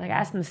thing. Like, I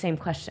asked them the same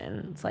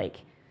question. It's like,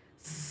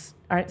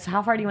 all right, so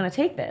how far do you want to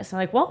take this? I'm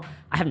like, well,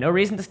 I have no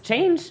reason to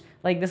change.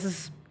 Like,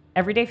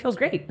 every day feels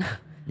great.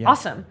 Yeah.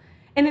 Awesome.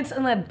 And it's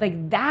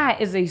like, that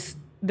is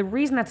the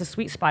reason that's a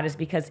sweet spot is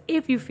because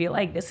if you feel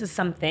like this is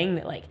something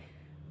that, like,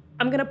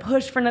 I'm going to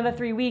push for another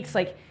 3 weeks,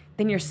 like,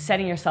 then you're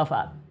setting yourself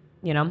up,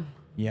 Yeah.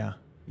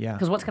 Yeah.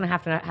 Because what's going to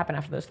happen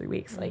after those 3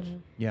 weeks? Like,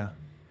 Yeah.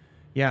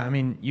 Yeah. I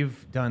mean,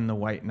 you've done the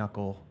white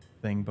knuckle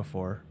thing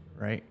before,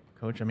 right,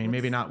 Coach? I mean,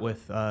 maybe not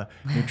with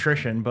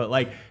nutrition, but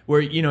like where,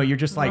 you're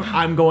just like,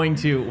 I'm going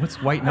to,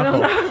 what's white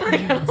knuckle?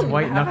 What's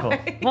white knuckle?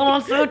 hold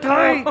on so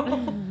tight.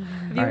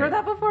 Have you heard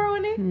that before,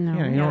 Wendy? No.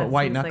 Yeah, you know Yeah, what that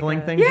white seems like knuckling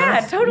a- thing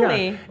Yeah, is?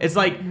 totally. Yeah. It's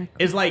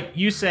like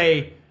you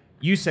say,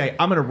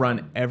 I'm going to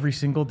run every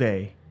single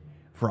day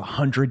for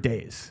 100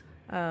 days.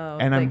 Oh,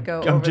 And like I'm go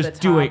over just the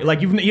doing top.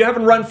 like you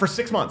haven't run for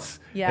 6 months.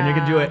 Yeah. And you're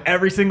going to do it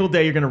every single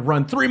day. You're going to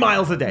run 3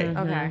 miles a day. Okay.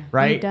 Have you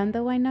Right? done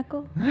the white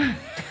knuckle?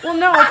 Well,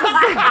 no, it's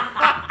like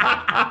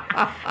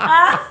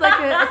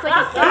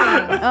a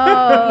saying.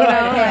 Oh,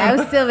 okay. I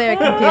was still very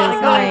confused.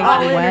 Like,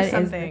 all in or what is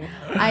something.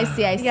 I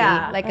see.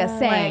 Yeah. Like a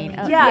saying. Like-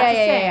 Oh, yeah, yeah, it's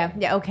a yeah.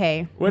 Yeah,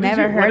 okay. What did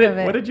Never you- heard what did- of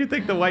it. What did you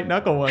think the white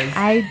knuckle was?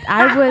 I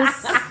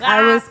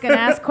was gonna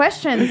ask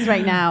questions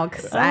right now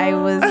because I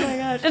was.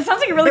 It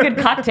sounds like a really good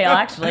cocktail,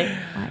 actually.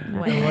 The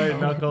white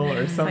knuckle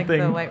or It's like something.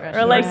 the white Russian.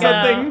 Or like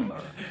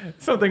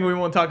something we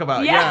won't talk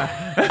about.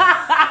 Yeah.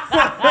 Yeah.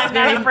 That's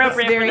very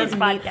appropriate very for this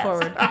meat podcast.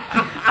 forward.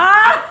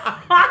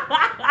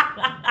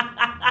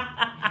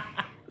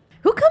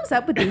 Who comes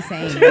up with these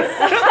sayings? It's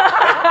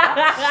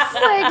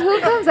like who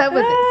comes up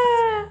with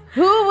this?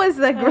 Who was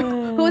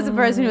the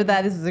person who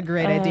thought this was a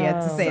great idea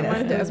to say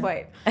Someone this? who is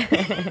white.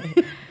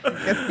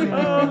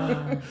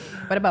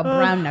 What about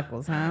brown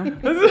knuckles, huh?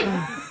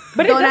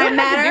 But Don't it I doesn't have to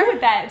matter? do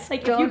with that. It's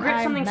like if you Don't grip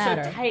I something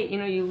matter? so tight,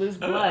 you lose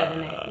blood,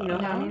 and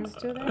it, how it means?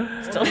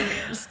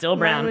 Still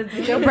brown.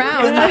 Still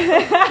brown.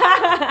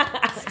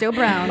 Still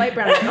brown. Light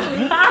brown.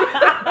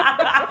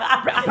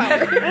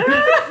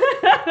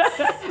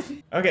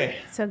 Okay.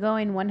 So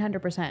going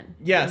 100%.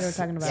 Yes. We were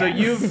talking about. So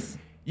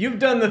you've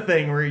done the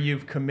thing where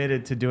you've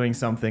committed to doing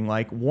something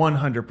like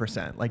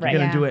 100%. Like Right. you're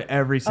gonna Yeah. do it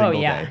every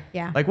single yeah. day.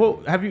 Yeah. Like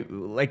what have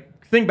you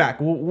think back?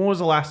 When was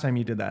the last time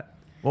you did that?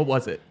 What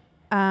was it?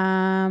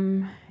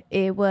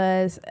 It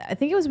was. I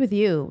think it was with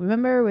you.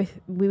 Remember,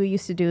 we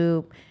used to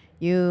do.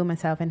 You,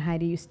 myself, and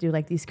Heidi used to do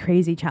like these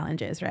crazy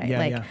challenges, right? Yeah,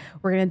 like yeah.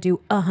 we're gonna do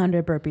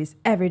 100 burpees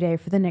every day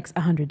for the next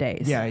 100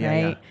 days. Yeah, yeah,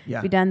 right?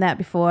 yeah. We've done that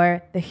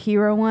before. The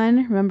hero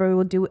one. Remember, we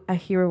will do a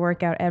hero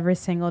workout every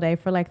single day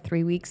for like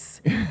 3 weeks.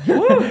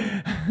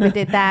 We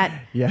did that.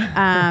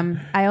 Yeah.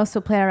 I also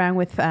play around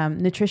with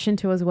nutrition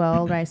too as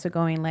well, right? So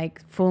going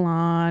like full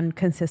on,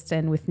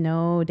 consistent with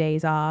no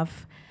days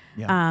off.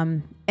 Yeah.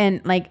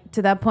 And like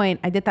to that point,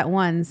 I did that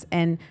once,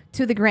 and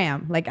to the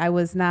gram, like I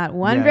was not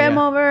 1 Yeah, gram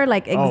yeah. over,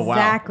 like Oh, wow.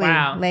 exactly,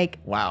 Wow. like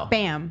Wow.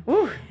 bam,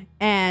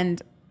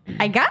 and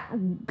I got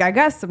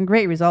some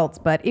great results,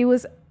 but it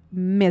was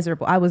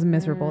miserable. I was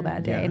miserable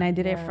that day, Yeah. and I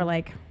did it for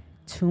like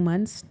 2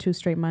 months, 2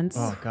 straight months.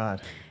 Oh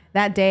God.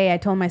 That day, I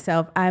told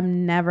myself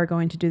I'm never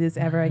going to do this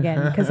ever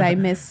again because I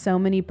missed so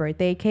many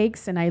birthday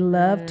cakes, and I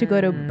love to go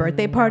to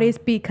birthday parties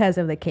because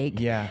of the cake.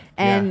 Yeah.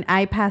 And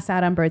I pass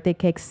out on birthday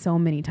cakes so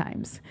many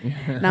times.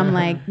 And I'm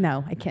like,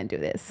 no, I can't do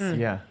this.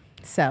 Yeah.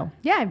 So,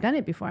 yeah, I've done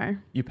it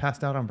before. You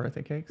passed out on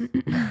birthday cakes?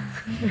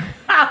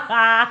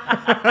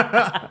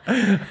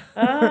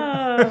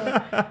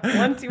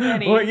 One too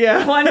many. Well,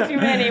 yeah. One too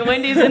many.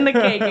 Wendy's in the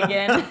cake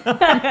again.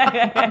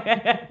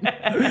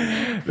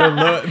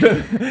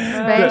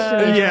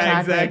 Especially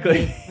yeah, chocolate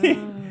exactly. cake.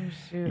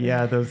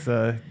 Yeah, those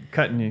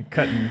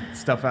cutting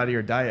stuff out of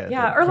your diet.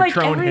 Yeah, The or like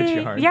Patron hits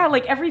you hard.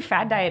 like every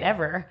fad diet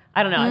ever.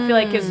 I don't know. I feel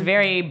like it's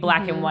very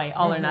black and white,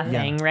 all or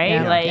nothing, Yeah. right?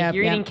 Yeah. Like Yep,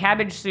 you're yep. eating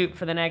cabbage soup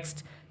for the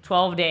next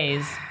 12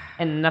 days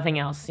and nothing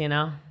else, You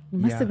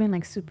must Yeah. have been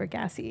like super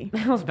gassy.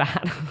 It was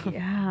bad.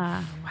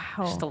 Yeah.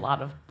 Wow. Just a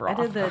lot of broth.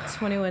 I did the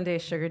 21-day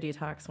sugar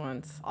detox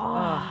once.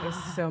 Oh, it was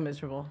so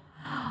miserable.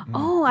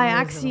 Oh,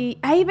 I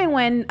even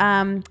went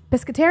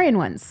pescatarian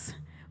once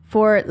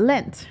for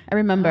Lent. I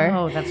remember.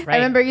 Oh, that's I right.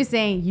 remember you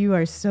saying you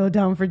are so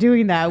dumb for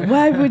doing that.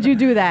 Why would you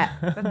do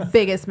that?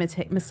 Biggest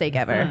mistake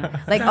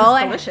ever. Like all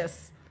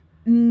Delicious.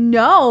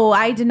 No,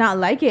 I did not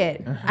like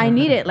it. I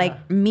needed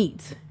like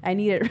meat. I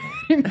needed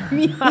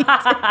meat.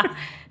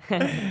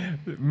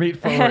 Meat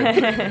forward.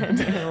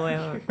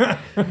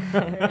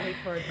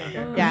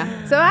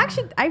 Yeah. So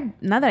actually,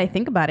 now that I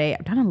think about it,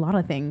 I've done a lot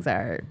of things that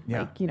are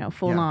Yeah. like,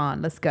 full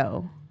on, let's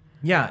go.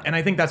 Yeah, and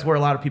I think that's where a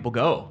lot of people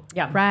go.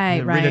 Yeah. Right,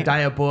 They read a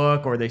diet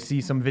book or they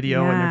see some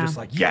video and they're just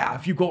like, yeah,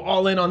 if you go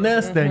all in on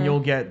this, then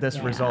you'll get this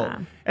result.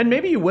 And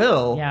maybe you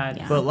will.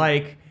 Yeah. But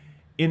like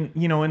in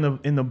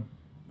the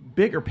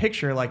bigger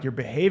picture, like your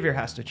behavior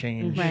has to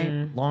change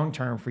long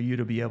term for you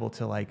to be able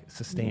to like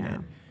sustain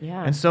it.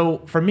 Yeah. And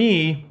so for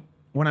me,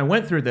 when I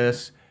went through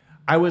this,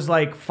 I was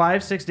like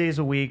 5-6 days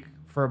a week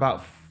for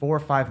about 4 or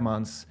 5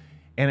 months,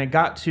 and it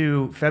got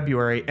to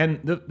February. And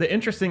the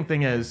interesting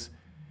thing is,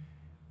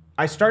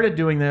 I started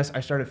doing this,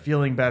 I started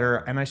feeling better,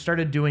 and I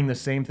started doing the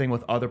same thing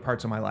with other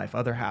parts of my life,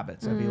 other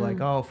habits. I'd be like,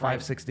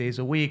 5-6 days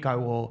a week, I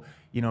will,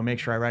 make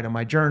sure I write in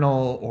my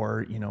journal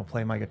or,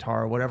 play my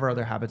guitar or whatever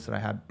other habits that I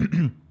had.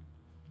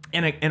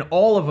 And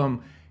all of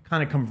them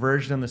kind of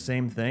converged on the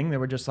same thing. They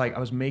were just like, I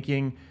was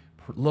making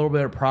a little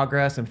bit of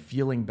progress and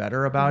feeling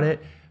better about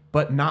it,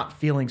 but not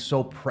feeling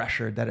so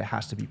pressured that it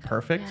has to be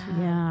perfect.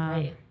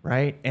 Yeah.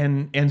 Right.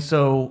 And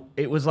so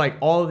it was like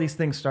all of these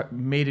things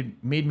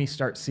made me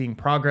start seeing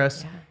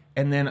progress. Yeah.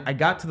 And then I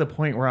got to the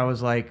point where I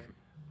was like,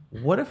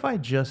 what if I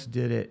just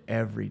did it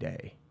every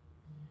day?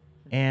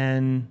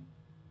 And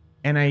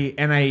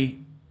I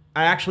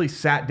actually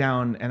sat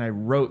down and I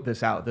wrote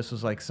this out. This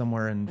was like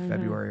somewhere in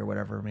February or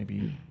whatever,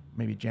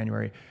 maybe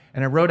January.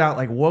 And I wrote out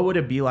like, what would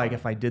it be like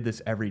if I did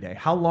this every day?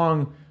 How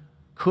long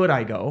could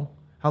I go?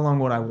 How long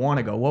would I want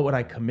to go? What would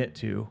I commit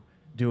to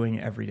doing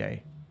every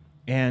day?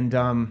 And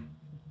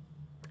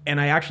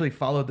I actually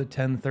followed the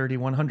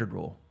 10-30-100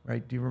 rule,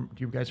 right? Do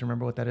you guys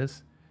remember what that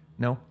is?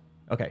 No?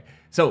 Okay.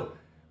 So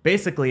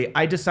basically,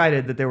 I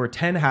decided that there were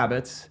 10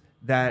 habits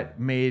that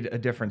made a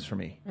difference for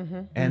me.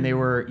 And they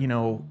were,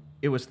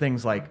 it was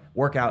things like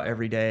work out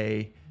every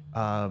day,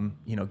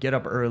 get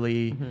up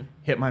early,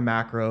 hit my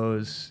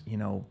macros,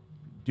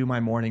 do my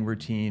morning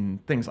routine,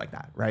 things like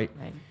that, right?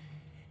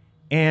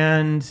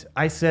 And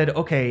I said,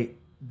 okay,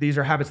 these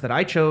are habits that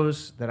I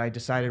chose, that I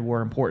decided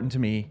were important to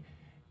me,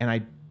 and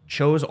I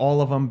chose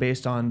all of them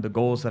based on the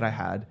goals that I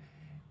had.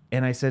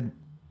 And I said,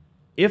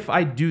 if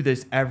I do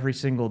this every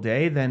single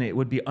day, then it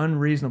would be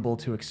unreasonable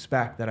to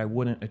expect that I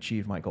wouldn't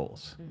achieve my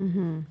goals.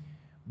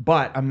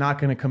 But I'm not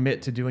going to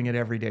commit to doing it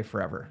every day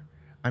forever.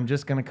 I'm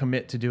just going to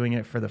commit to doing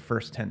it for the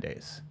first 10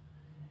 days.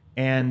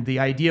 And the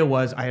idea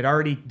was I had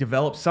already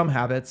developed some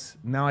habits.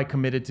 Now I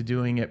committed to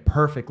doing it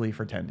perfectly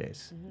for 10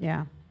 days.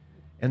 Yeah.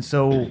 And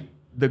so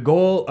the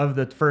goal of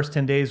the first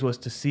 10 days was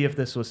to see if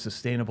this was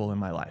sustainable in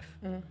my life.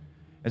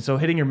 And so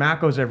hitting your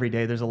macros every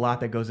day, there's a lot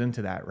that goes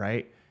into that,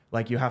 right?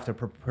 Like you have to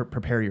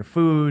prepare your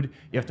food.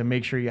 You have to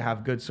make sure you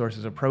have good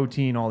sources of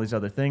protein, all these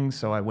other things.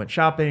 So I went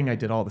shopping. I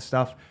did all the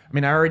stuff. I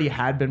mean, I already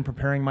had been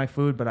preparing my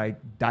food, but I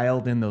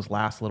dialed in those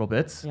last little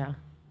bits. Yeah.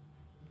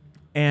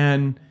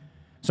 And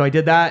so I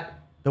did that.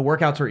 The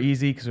workouts were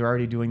easy because we're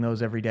already doing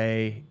those every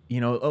day. A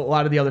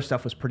lot of the other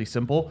stuff was pretty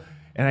simple.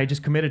 And I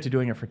just committed to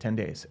doing it for 10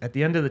 days. At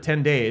the end of the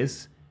 10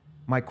 days,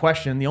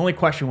 the only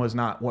question was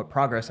not what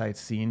progress I had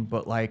seen,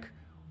 but like,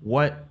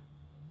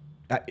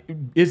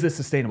 is this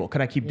sustainable?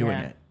 Could I keep doing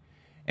it?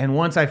 And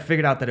once I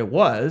figured out that it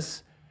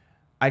was,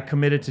 I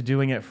committed to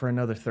doing it for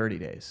another 30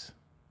 days,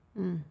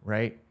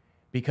 right?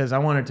 Because I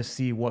wanted to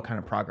see what kind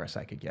of progress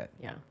I could get.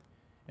 Yeah.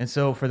 And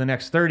so for the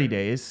next 30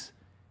 days,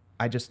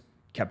 I just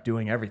kept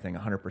doing everything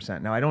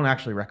 100%. Now, I don't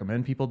actually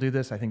recommend people do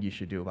this. I think you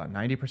should do about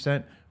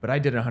 90%, but I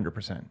did it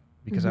 100%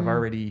 because I've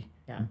already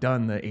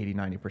done the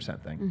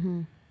 80-90%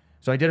 thing.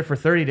 So I did it for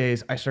 30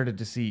 days. I started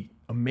to see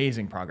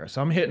amazing progress.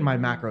 So I'm hitting my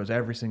macros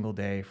every single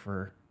day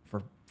for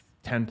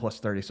 10 plus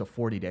 30, so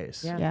 40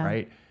 days,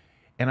 right?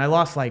 And I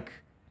lost like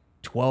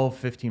 12,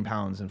 15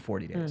 pounds in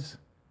 40 days,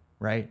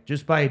 right?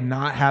 Just by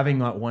not having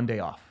that one day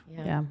off.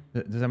 Yeah.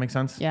 Does that make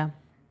sense? Yeah.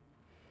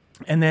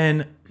 And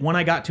then when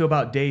I got to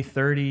about day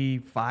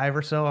 35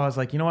 or so, I was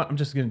like, you know what? I'm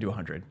just going to do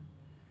 100.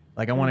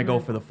 Like I want to go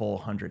for the full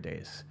 100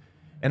 days.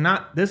 And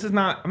I'm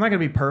not going to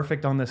be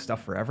perfect on this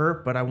stuff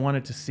forever, but I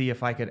wanted to see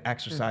if I could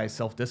exercise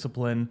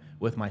self-discipline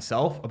with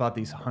myself about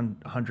these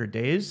 100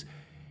 days,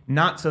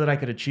 not so that I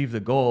could achieve the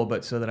goal,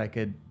 but so that I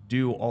could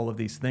do all of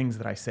these things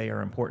that I say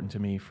are important to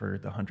me for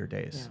the 100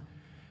 days.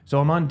 So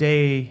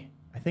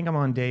I think I'm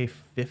on day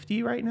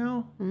 50 right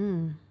now.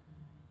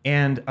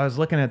 And I was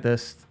looking at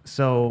this.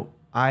 So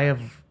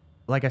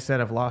like I said,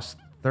 I've lost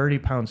 30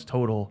 pounds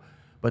total.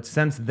 But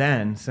since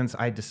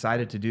I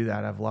decided to do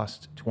that, I've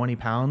lost 20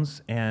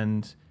 pounds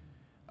and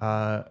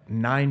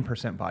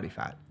 9% body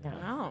fat.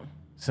 Wow.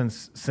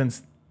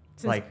 Since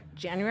like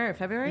January or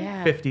February?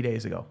 50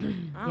 days ago.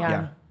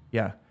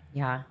 Yeah.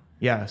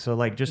 So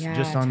like just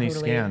on these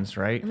scans,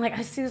 right? And like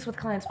I see this with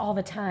clients all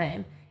the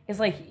time. It's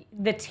like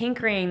the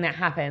tinkering that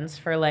happens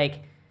for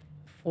like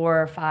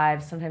 4 or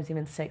 5, sometimes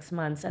even 6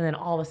 months, and then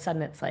all of a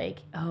sudden it's like,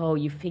 oh,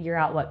 you figure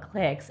out what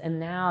clicks, and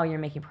now you're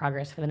making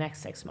progress for the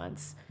next 6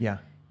 months. Yeah.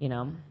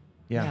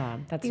 Yeah,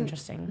 that's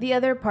interesting. The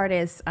other part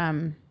is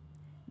like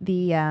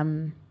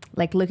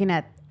looking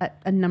at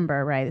a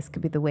number, right? This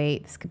could be the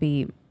weight, this could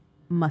be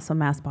muscle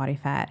mass, body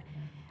fat.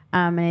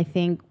 And I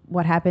think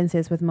what happens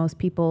is with most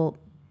people,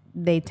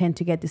 they tend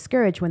to get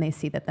discouraged when they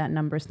see that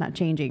number is not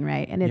changing,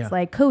 right? And it's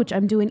like, coach,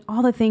 I'm doing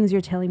all the things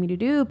you're telling me to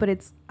do, but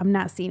I'm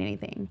not seeing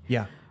anything.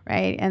 Yeah.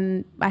 Right.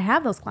 And I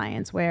have those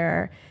clients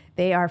where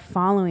they are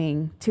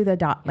following to the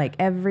dot, like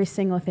every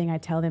single thing I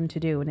tell them to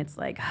do. And it's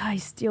like, I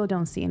still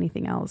don't see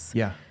anything else.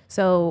 Yeah.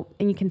 So,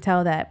 and you can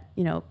tell that,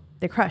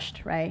 they're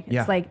crushed, right?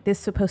 It's like, this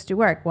is supposed to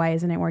work. Why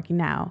isn't it working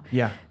now?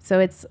 Yeah.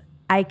 So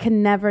I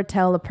can never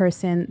tell a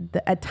person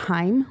a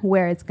time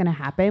where it's going to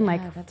happen.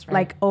 That's right.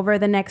 Like over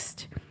the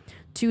next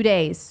 2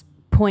 days,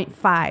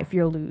 0.5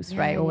 you'll lose,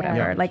 right? Or whatever.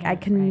 Yeah. Like I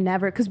can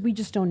never, because we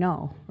just don't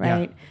know,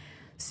 right? Yeah.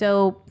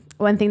 So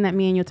one thing that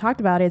me and you talked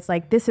about is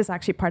like, this is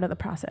actually part of the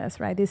process,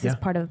 right? This is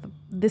part of it.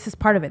 This is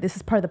part of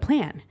the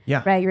plan.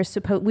 Yeah. Right. We're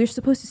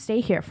supposed to stay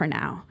here for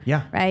now.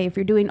 Yeah. Right. If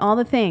you're doing all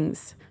the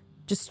things,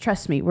 just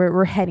trust me,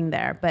 we're heading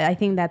there. But I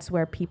think that's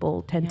where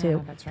people tend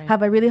to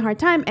have a really hard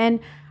time. And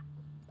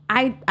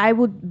I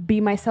would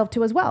be myself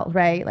too as well,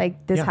 right?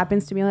 Like this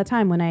happens to me all the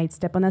time when I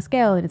step on the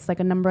scale and it's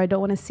like a number I don't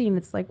want to see. And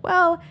it's like,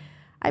 well,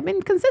 I've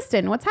been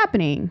consistent. What's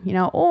happening?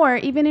 Or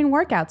even in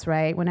workouts,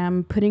 right? When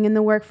I'm putting in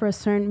the work for a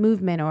certain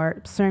movement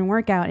or certain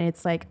workout and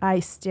it's like, I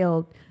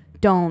still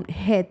don't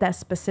hit that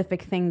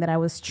specific thing that I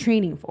was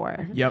training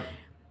for. Yep.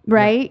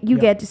 Right? You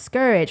get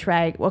discouraged,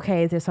 right?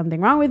 Okay, is there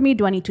something wrong with me?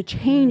 Do I need to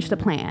change the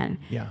plan?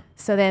 Yeah.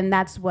 So then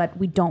that's what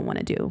we don't want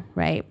to do,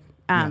 right?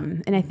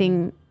 And I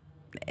think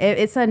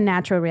it's a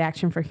natural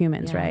reaction for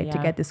humans, right? To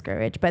get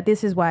discouraged. But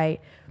this is why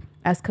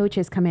as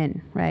coaches come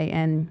in, right?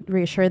 And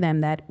reassure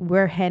them that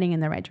we're heading in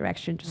the right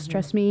direction. Just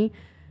trust me,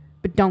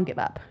 but don't give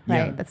up,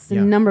 right? Yeah. That's the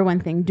number one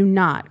thing. Do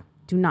not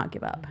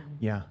give up.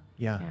 Yeah.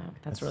 Yeah. Yeah,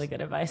 that's really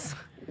good advice.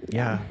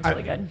 Yeah. That's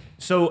really good.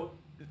 So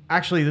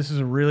actually, this is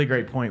a really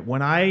great point.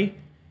 When I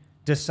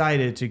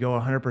decided to go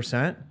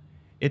 100%,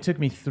 it took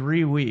me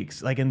 3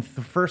 weeks. Like in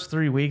the first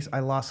 3 weeks,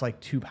 I lost like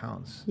 2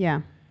 pounds.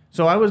 Yeah.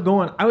 So I was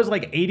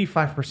like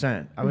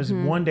 85%. I was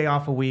 1 day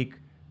off a week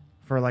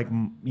for like,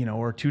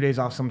 or 2 days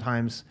off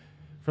sometimes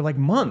for like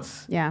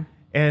months. Yeah.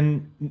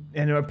 And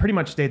it pretty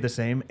much stayed the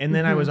same. And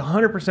then I was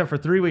 100% for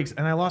 3 weeks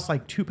and I lost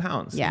like 2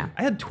 pounds. Yeah.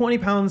 I had 20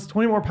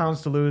 more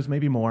pounds to lose,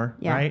 maybe more.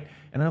 Yeah. Right.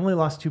 And I only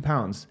lost 2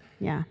 pounds.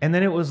 Yeah. And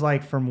then it was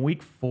like from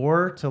week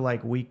 4 to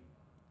like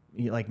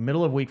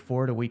middle of week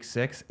 4 to week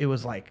 6, it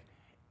was like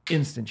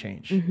instant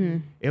change.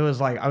 It was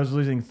like I was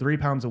losing 3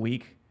 pounds a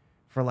week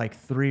for like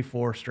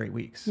 3-4 straight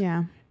weeks.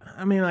 Yeah.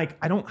 I mean, like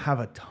I don't have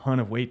a ton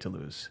of weight to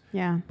lose.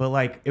 Yeah. But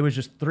like it was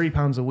just 3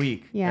 pounds a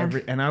week. Yeah.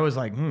 And I was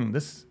like, I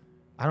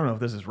don't know if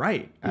this is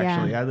right.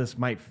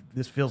 Actually,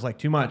 this feels like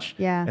too much.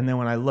 Yeah. And then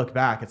when I look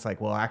back, it's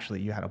like, well,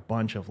 actually, you had a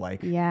bunch of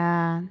like, where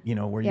you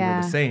were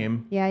the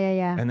same. Yeah.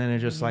 And then it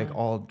just like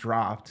all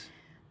dropped.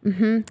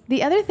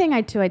 The other thing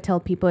I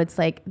tell people, it's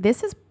like,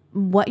 this is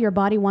what your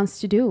body wants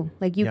to do.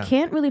 Like you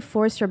can't really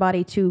force your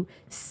body to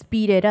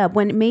speed it up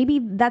when maybe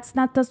that's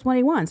what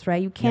it wants,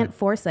 right? You can't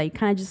force that. You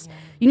kind of just,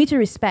 you need to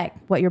respect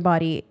what your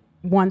body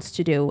wants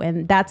to do,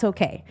 and that's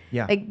okay.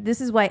 Yeah. Like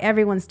this is why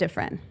everyone's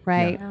different,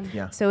 right?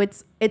 Yeah. So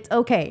it's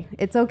okay.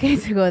 It's okay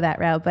to go that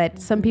route, but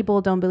some people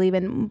don't believe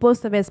in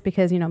most of it's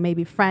because,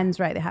 maybe friends,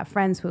 right? They have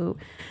friends who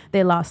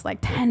they lost like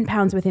 10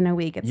 pounds within a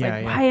week. It's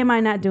why am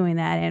I not doing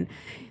that? And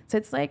so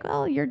it's like,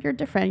 well, you're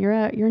different.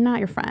 You're not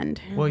your friend.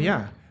 Well,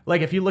 yeah.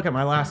 Like if you look at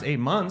my last 8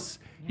 months,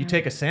 you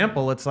take a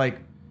sample, it's like,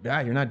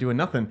 you're not doing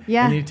nothing.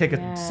 Yeah. And then you take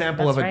a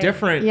sample of a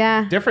different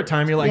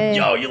time, you're like,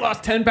 you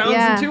lost 10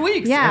 pounds in 2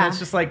 weeks. Yeah. And it's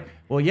just like,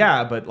 well,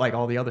 but like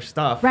all the other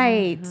stuff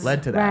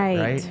led to that,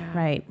 right?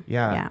 Right.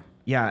 Yeah.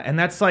 And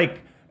that's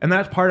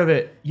part of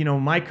it.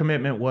 My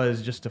commitment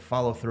was just to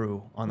follow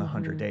through on the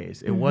 100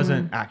 days. It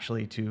wasn't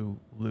actually to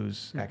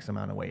lose X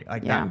amount of weight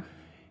like that.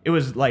 It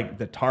was like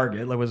the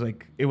target.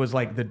 It was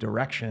like the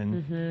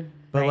direction.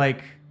 But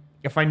like,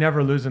 if I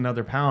never lose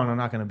another pound, I'm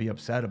not going to be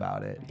upset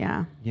about it.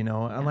 Yeah.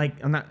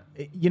 I'm not,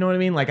 you know what I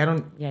mean? Like I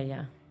don't,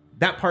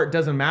 that part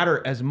doesn't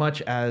matter as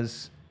much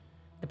as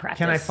the practice.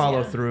 Can I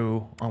follow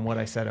through on what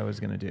I said I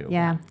was going to do?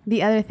 Yeah.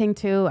 The other thing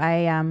too,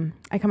 I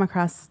come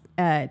across,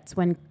 it's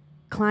when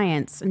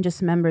clients and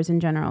just members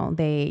in general,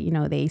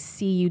 they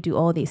see you do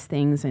all these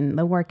things and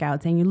the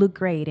workouts and you look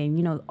great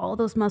and, all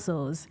those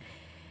muscles.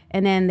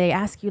 And then they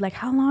ask you like,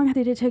 how long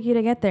did it take you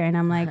to get there? And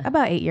I'm like,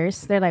 about 8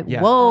 years. They're like,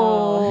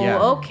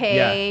 whoa,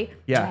 okay.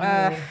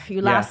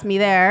 You lost me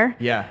there.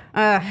 Yeah.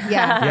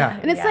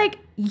 And it's like,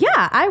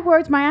 I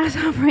worked my ass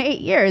off for 8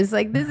 years.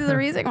 Like this is the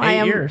reason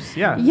why 8 years.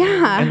 Yeah.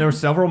 Yeah. And there were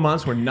several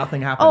months where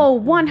nothing happened. Oh,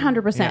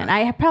 100%. I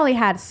have probably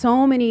had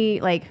so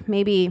many, like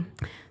maybe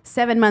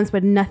 7 months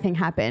but nothing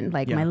happened.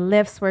 Like my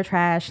lifts were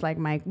trash. Like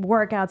my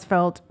workouts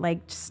felt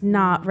like just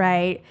not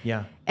right.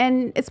 Yeah.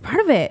 And it's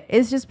part of it.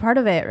 It's just part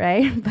of it,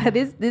 right? But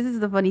this is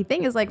the funny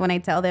thing is like when I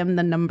tell them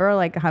the number,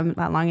 like how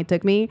long it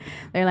took me,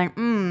 they're like,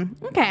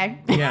 okay.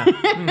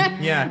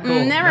 Yeah.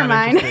 Cool. Never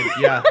mind.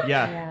 Yeah.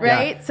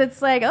 Right? Yeah. So it's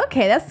like,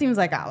 okay, that seems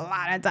like a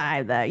lot of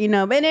time that,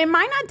 but it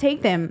might not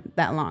take them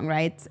that long,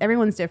 right?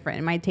 Everyone's different.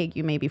 It might take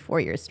you maybe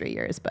 4 years, 3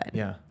 years, but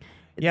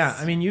Yeah.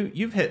 I mean,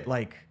 you've hit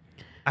like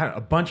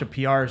a bunch of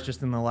PRs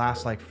just in the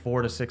last like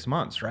 4 to 6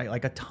 months, right?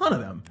 Like a ton of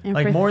them, And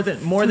like for more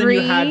than you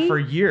had for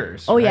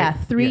years. Oh right? yeah,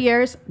 3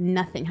 years,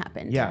 nothing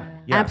happened. Yeah.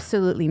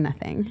 Absolutely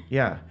nothing.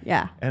 Yeah.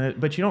 Yeah.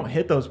 But you don't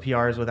hit those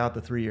PRs without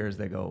the 3 years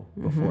that go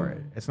before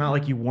it. It's not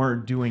like you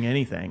weren't doing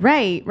anything.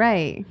 Right.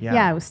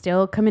 Yeah. I was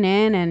still coming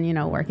in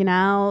and, working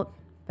out.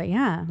 But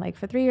yeah, like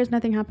for 3 years,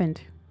 nothing happened.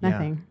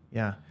 Nothing.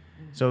 Yeah.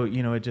 So,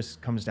 it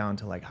just comes down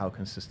to like how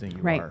consistent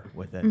you Right. are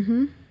with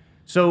it.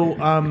 So,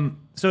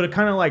 so to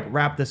kind of like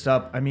wrap this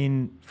up, I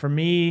mean, for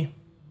me,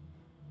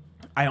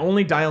 I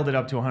only dialed it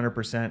up to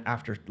 100%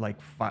 after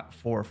like 4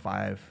 or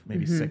 5,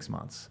 maybe 6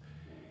 months.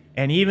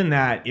 And even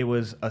that, it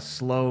was a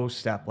slow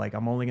step. Like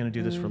I'm only going to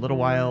do this for a little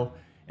while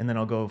and then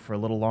I'll go for a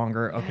little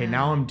longer. Okay.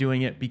 Now I'm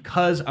doing it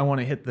because I want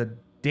to hit the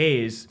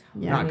days,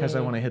 not because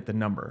I want to hit the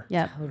number.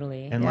 Yeah.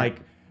 Totally. And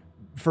like,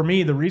 for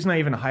me, the reason I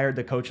even hired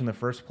the coach in the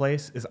first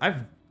place is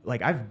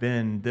I've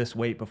been this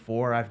weight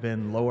before. I've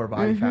been lower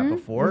body fat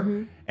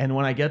before. And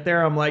when I get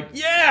there, I'm like,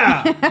 it's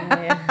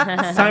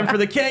time for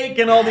the cake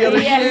and all the other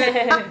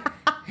shit.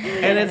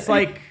 And it's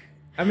like,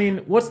 I mean,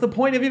 what's the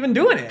point of even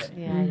doing it?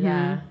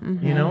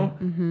 You know?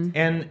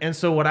 And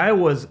so what I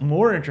was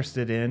more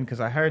interested in, because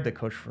I hired the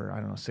coach for, I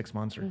don't know, 6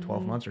 months or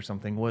 12 months or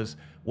something, was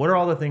what are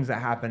all the things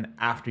that happen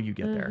after you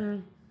get there?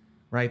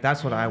 Right?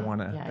 That's what I want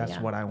to, that's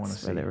what I want to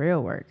see. For the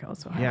real work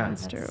also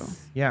happens too.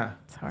 Yeah.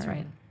 It's hard.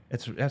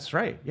 That's right. That's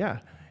right. Yeah.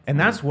 And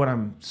that's what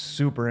I'm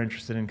super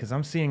interested in because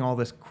I'm seeing all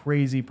this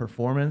crazy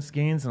performance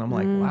gains and I'm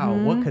like, wow,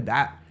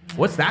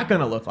 what's that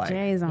going to look like?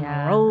 Jay's on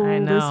Yeah, a roll I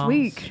know. this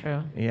week. It's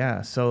true.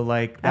 Yeah. So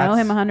like, I owe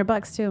that's, him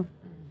 $100 too.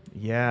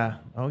 yeah.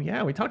 Oh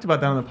yeah. We talked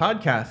about that on the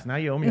podcast. Now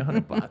you owe me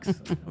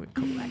 $100. We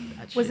collect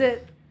that shit. Was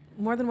it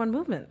more than one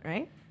movement,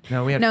 right?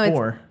 No, we had No, it's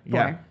 4.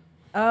 Yeah. 4.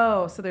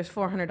 Oh, so there's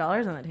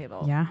 $400 on the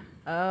table. Yeah.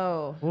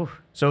 Oh.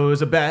 So it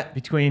was a bet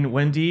between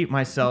Wendy,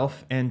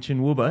 myself, and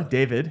Chinwuba,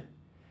 David.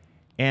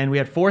 And we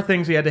had 4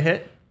 things we had to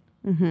hit.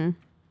 One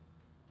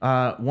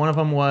of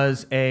them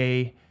was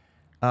a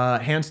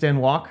handstand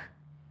walk.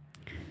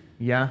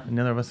 Yeah,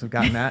 none of us have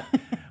gotten that.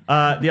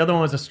 The other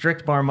one was a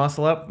strict bar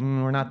muscle up.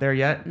 We're not there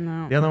yet.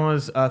 No. The other one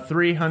was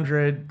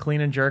 300 clean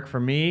and jerk for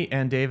me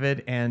and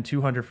David and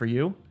 200 for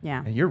you.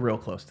 Yeah. And you're real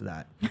close to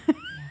that.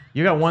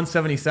 You got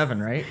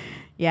 177, right?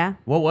 Yeah.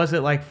 What was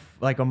it like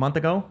a month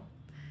ago?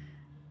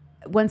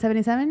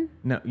 177?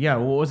 No, yeah.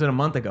 What was it a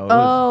month ago? It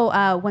was,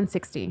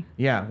 160.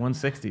 yeah,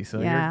 160. So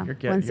Yeah. you're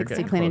getting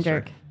 160 clean and closer.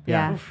 jerk.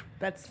 Yeah.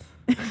 That's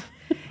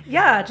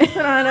yeah, just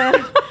put on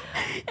a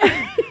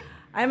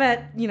I'm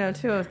at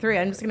 203.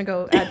 I'm just gonna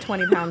go add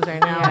 20 pounds right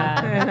now.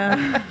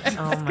 Yeah.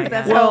 Oh my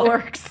That's God. how it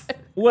works.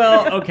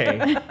 Well,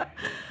 okay.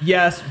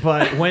 Yes,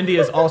 but Wendy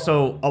is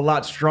also a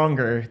lot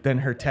stronger than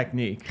her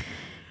technique.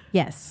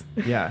 Yes.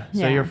 Yeah.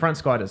 So Yeah. your front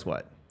squat is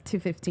what?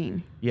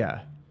 215.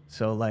 Yeah.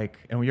 So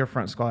and your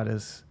front squat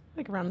is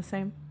Like around the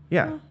same.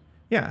 yeah.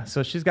 Yeah.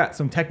 So she's got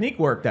some technique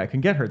work that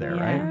can get her there,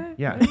 Yeah. right?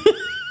 Yeah.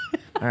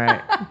 All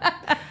right.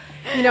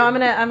 I'm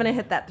gonna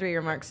hit that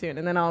 3-year mark soon,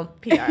 and then I'll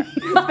PR.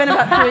 It's been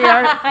about 3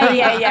 years.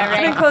 Yeah,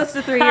 It's been close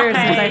to 3 years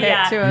since I hit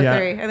Yeah.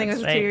 203. Yeah. I think it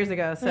was That's 2 right. years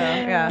ago. So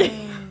yeah.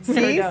 There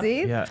we See? go.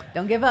 See? Yeah.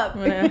 Don't give up.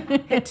 I'm gonna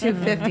hit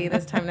 250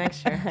 this time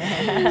next year.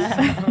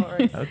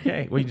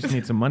 Okay. Well, you just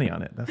need some money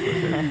on it. That's what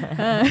it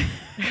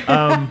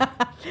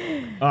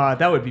is.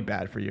 That would be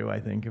bad for you, I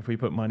think. If we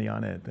put money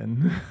on it,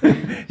 then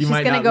you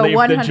might gonna not go leave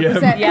the gym.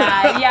 100%.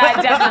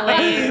 Yeah,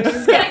 definitely.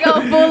 It's gonna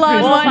go full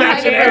on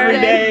Snatch it every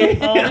 100%. day.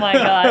 Oh my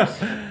gosh.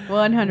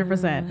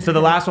 100%. So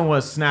the last one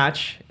was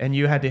snatch, and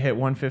you had to hit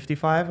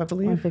 155, I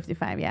believe.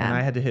 155, yeah. And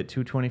I had to hit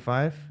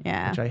 225,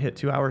 Yeah. which I hit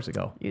 2 hours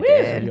ago. You So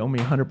did. you owe me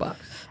 $100.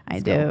 I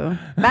do.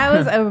 That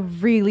was a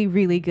really,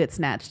 really good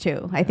snatch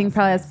too. I think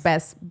probably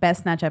that's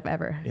best snatch I've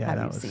ever Yeah,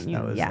 that was, seen you.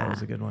 that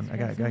was a good one. I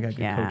got good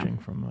Yeah. coaching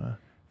from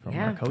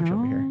Yeah. our coach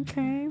over here.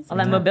 Okay. All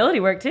that mobility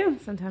work too.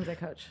 Sometimes I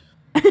coach.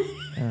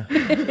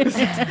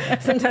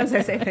 Sometimes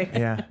I say things.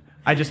 Yeah.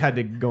 I just had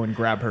to go and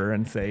grab her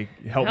and say,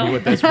 help me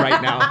with this right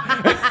now.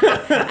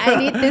 I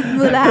need this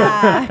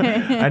moolah.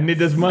 I need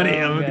this money. So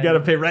I'm good. got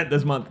to pay rent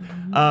this month.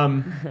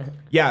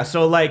 Yeah.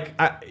 So like,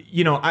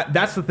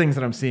 that's the things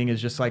that I'm seeing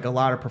is just like a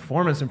lot of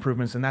performance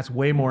improvements, and that's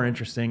way more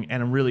interesting.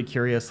 And I'm really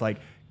curious, like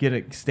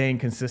staying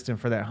consistent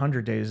for that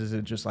 100 days. Is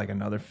it just like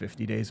another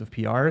 50 days of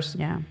PRs?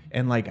 Yeah.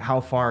 And like,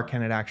 how far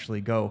can it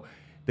actually go?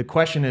 The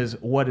question is,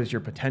 what is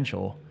your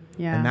potential?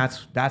 Yeah. And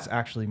that's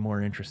actually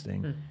more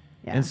interesting.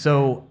 Yeah. And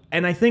so,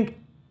 and I think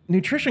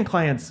nutrition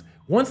clients,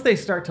 once they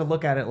start to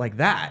look at it like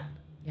that,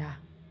 Yeah.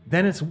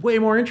 then it's way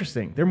more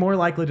interesting. They're more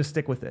likely to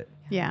stick with it.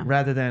 Yeah.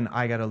 Rather than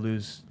I got to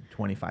lose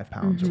 25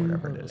 pounds or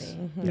whatever it is.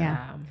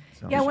 Yeah.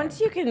 So, Yeah,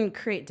 once you can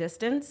create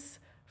distance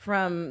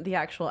from the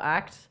actual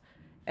act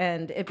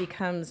and it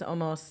becomes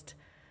almost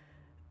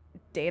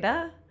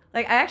data.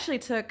 Like I actually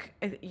took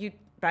you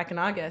back in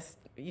August,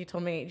 you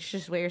told me you should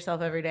just weigh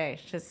yourself every day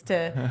just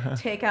to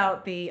take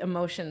out the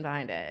emotion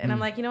behind it. And I'm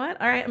like, you know what?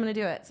 All right, I'm going to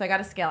do it. So I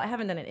got a scale. I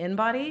haven't done an in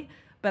body,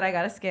 but I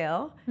got a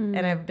scale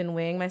and I've been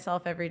weighing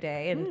myself every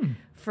day. And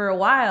for a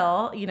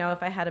while, you know,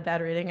 if I had a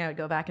bad reading, I would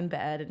go back in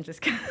bed and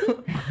just kind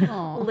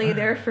of lay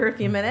there for a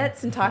few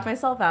minutes and talk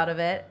myself out of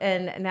it.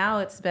 And now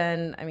it's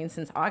been, I mean,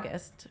 since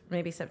August,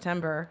 maybe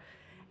September.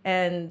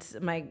 And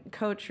my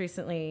coach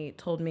recently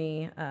told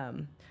me,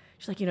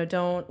 she's like, you know,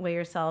 don't weigh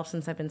yourself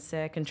since I've been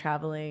sick and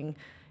traveling,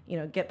 you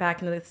know, get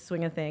back into the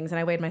swing of things. And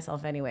I weighed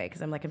myself anyway,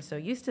 because I'm like, I'm so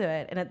used to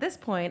it. And at this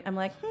point, I'm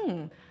like,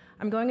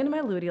 I'm going into my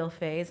luteal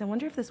phase. I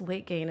wonder if this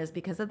weight gain is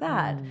because of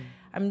that.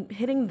 I'm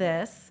hitting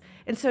this.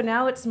 And so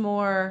now it's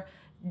more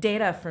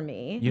data for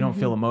me. You don't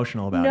feel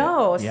emotional about it.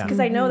 No, because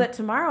I know that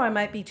tomorrow I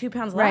might be 2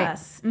 pounds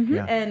less.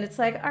 Yeah. And it's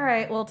like, all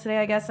right, well, today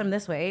I guess I'm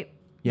this weight.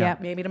 Yeah.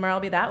 Maybe tomorrow I'll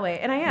be that way.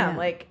 And I am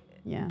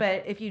Yeah.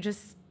 but if you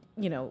just,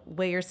 you know,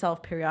 weigh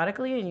yourself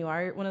periodically and you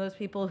are one of those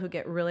people who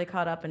get really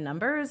caught up in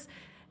numbers,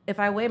 if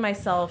I weigh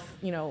myself,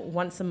 you know,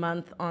 once a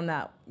month on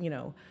that, you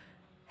know,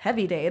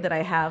 heavy day that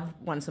I have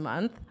once a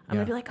month, I'm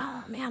gonna be like,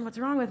 oh man, what's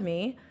wrong with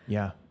me?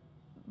 Yeah.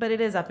 But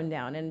it is up and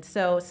down. And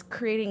so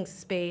creating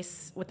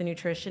space with the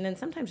nutrition and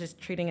sometimes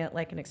just treating it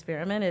like an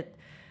experiment, it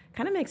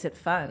kind of makes it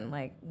fun.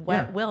 Like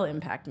what will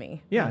impact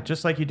me? Yeah.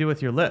 Just like you do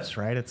with your lifts,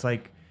 right? It's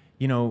like,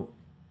 you know,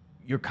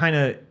 you're kind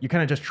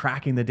of just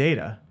tracking the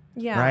data.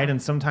 Yeah. Right. And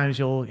sometimes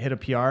you'll hit a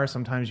PR,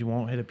 sometimes you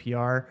won't hit a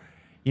PR,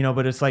 you know,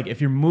 but it's like, if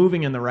you're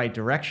moving in the right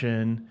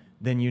direction,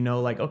 then you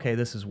know, like, okay,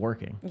 this is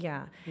working.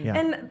 Yeah. Yeah.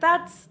 And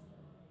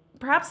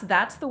perhaps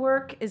that's the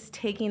work, is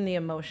taking the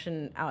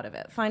emotion out of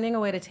it, finding a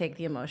way to take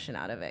the emotion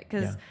out of it.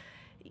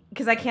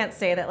 Because I can't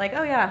say that like,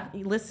 oh yeah,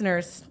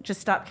 listeners,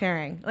 just stop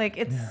caring. Like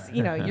it's,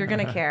 you know, you're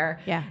going to care.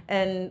 Yeah.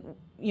 And,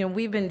 you know,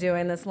 we've been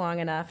doing this long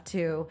enough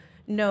to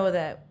know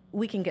that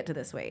we can get to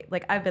this weight.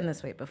 Like I've been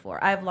this weight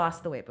before. I've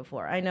lost the weight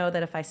before. I know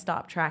that if I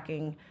stop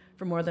tracking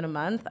for more than a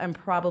month, I'm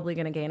probably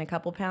going to gain a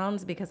couple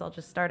pounds because I'll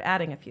just start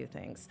adding a few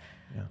things.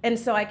 Yeah. And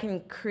so I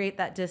can create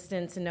that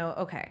distance and know,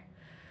 okay,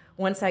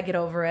 once I get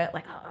over it,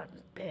 like, oh,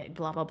 big,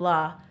 blah, blah,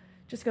 blah,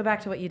 just go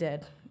back to what you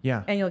did.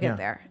 Yeah. And you'll get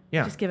there.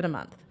 Yeah. Just give it a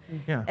month.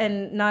 Yeah.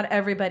 And not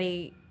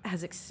everybody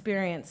has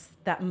experienced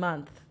that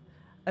month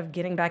of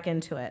getting back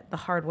into it, the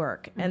hard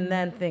work, and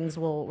then things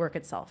will work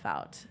itself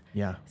out.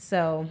 Yeah.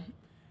 So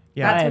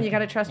Yeah. that's when you got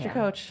to trust your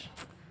coach.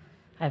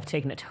 I've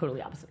taken a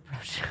totally opposite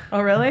approach. Oh,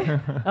 really?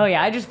 Oh,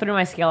 yeah. I just threw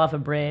my scale off a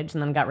bridge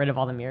and then got rid of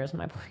all the mirrors in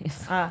my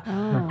place.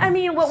 I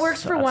mean, what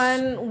works for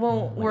one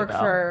won't work go.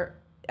 for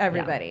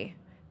everybody.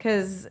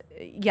 Because,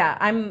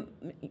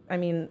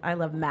 I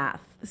love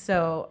math.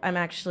 So I'm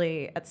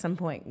actually at some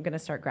point going to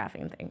start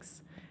graphing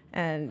things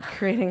and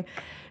creating.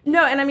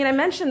 No, and I mean, I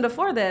mentioned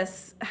before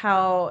this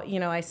how, you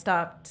know, I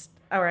stopped,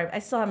 or I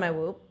still have my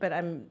Whoop, but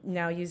I'm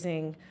now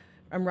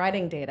I'm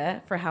writing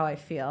data for how I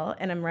feel,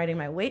 and I'm writing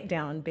my weight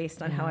down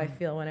based on how I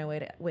feel when I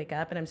wake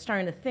up. And I'm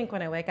starting to think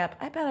when I wake up,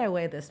 I bet I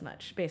weigh this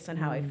much based on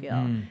how I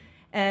feel.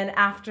 And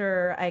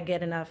after I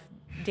get enough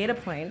data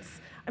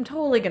points, I'm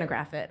totally going to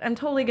graph it. I'm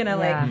totally going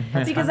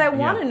to because I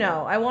want to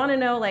know. I want to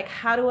know, like,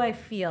 how do I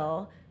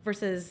feel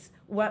versus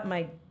what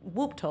my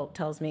Whoop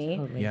tells me.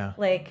 Totally. Yeah.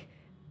 Like,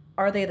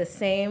 are they the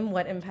same?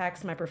 What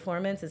impacts my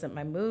performance? Is it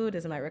my mood?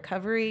 Is it my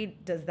recovery?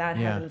 Does that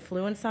have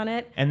influence on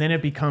it? And then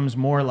it becomes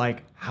more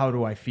like, how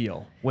do I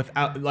feel?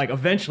 Without, like,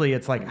 eventually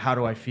it's like, how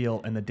do I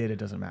feel? And the data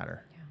doesn't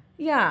matter.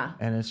 Yeah.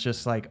 And it's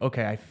just like,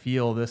 okay, I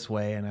feel this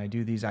way and I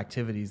do these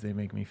activities, they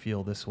make me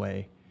feel this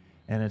way.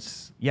 And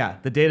it's,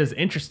 the data's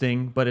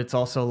interesting, but it's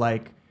also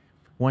like,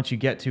 once you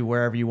get to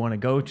wherever you want to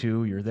go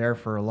to, you're there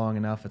for long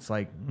enough. It's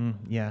like,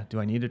 do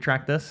I need to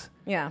track this?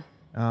 Yeah.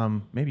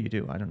 Maybe you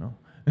do. I don't know.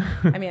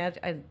 I mean,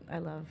 I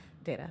love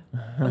data.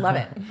 I love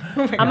it.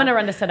 I'm going to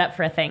run to set up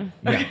for a thing.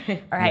 Yeah.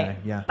 All right.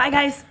 Yeah. Bye,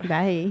 guys.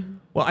 Bye.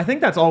 Well, I think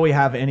that's all we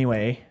have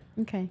anyway.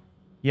 Okay.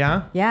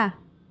 Yeah? Yeah.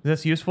 Is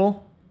this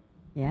useful?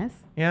 Yes.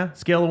 Yeah?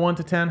 Scale of 1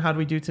 to 10, how do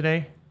we do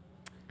today?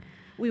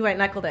 We white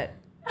knuckled it.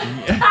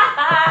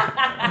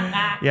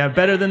 Yeah,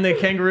 better than the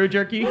kangaroo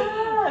jerky?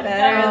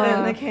 Better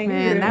than the kangaroo.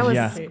 Man, that was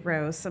Yeah.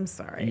 gross. I'm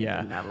sorry.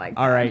 Yeah. Not like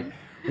All right.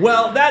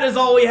 Well, that is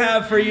all we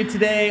have for you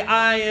today.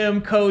 I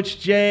am Coach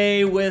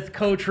Jay with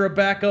Coach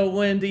Rebecca,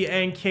 Wendy,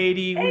 and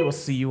Katie. We will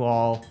see you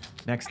all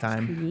next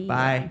time.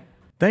 Bye.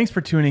 Thanks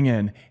for tuning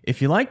in.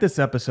 If you like this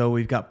episode,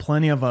 we've got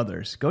plenty of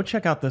others. Go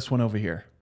check out this one over here.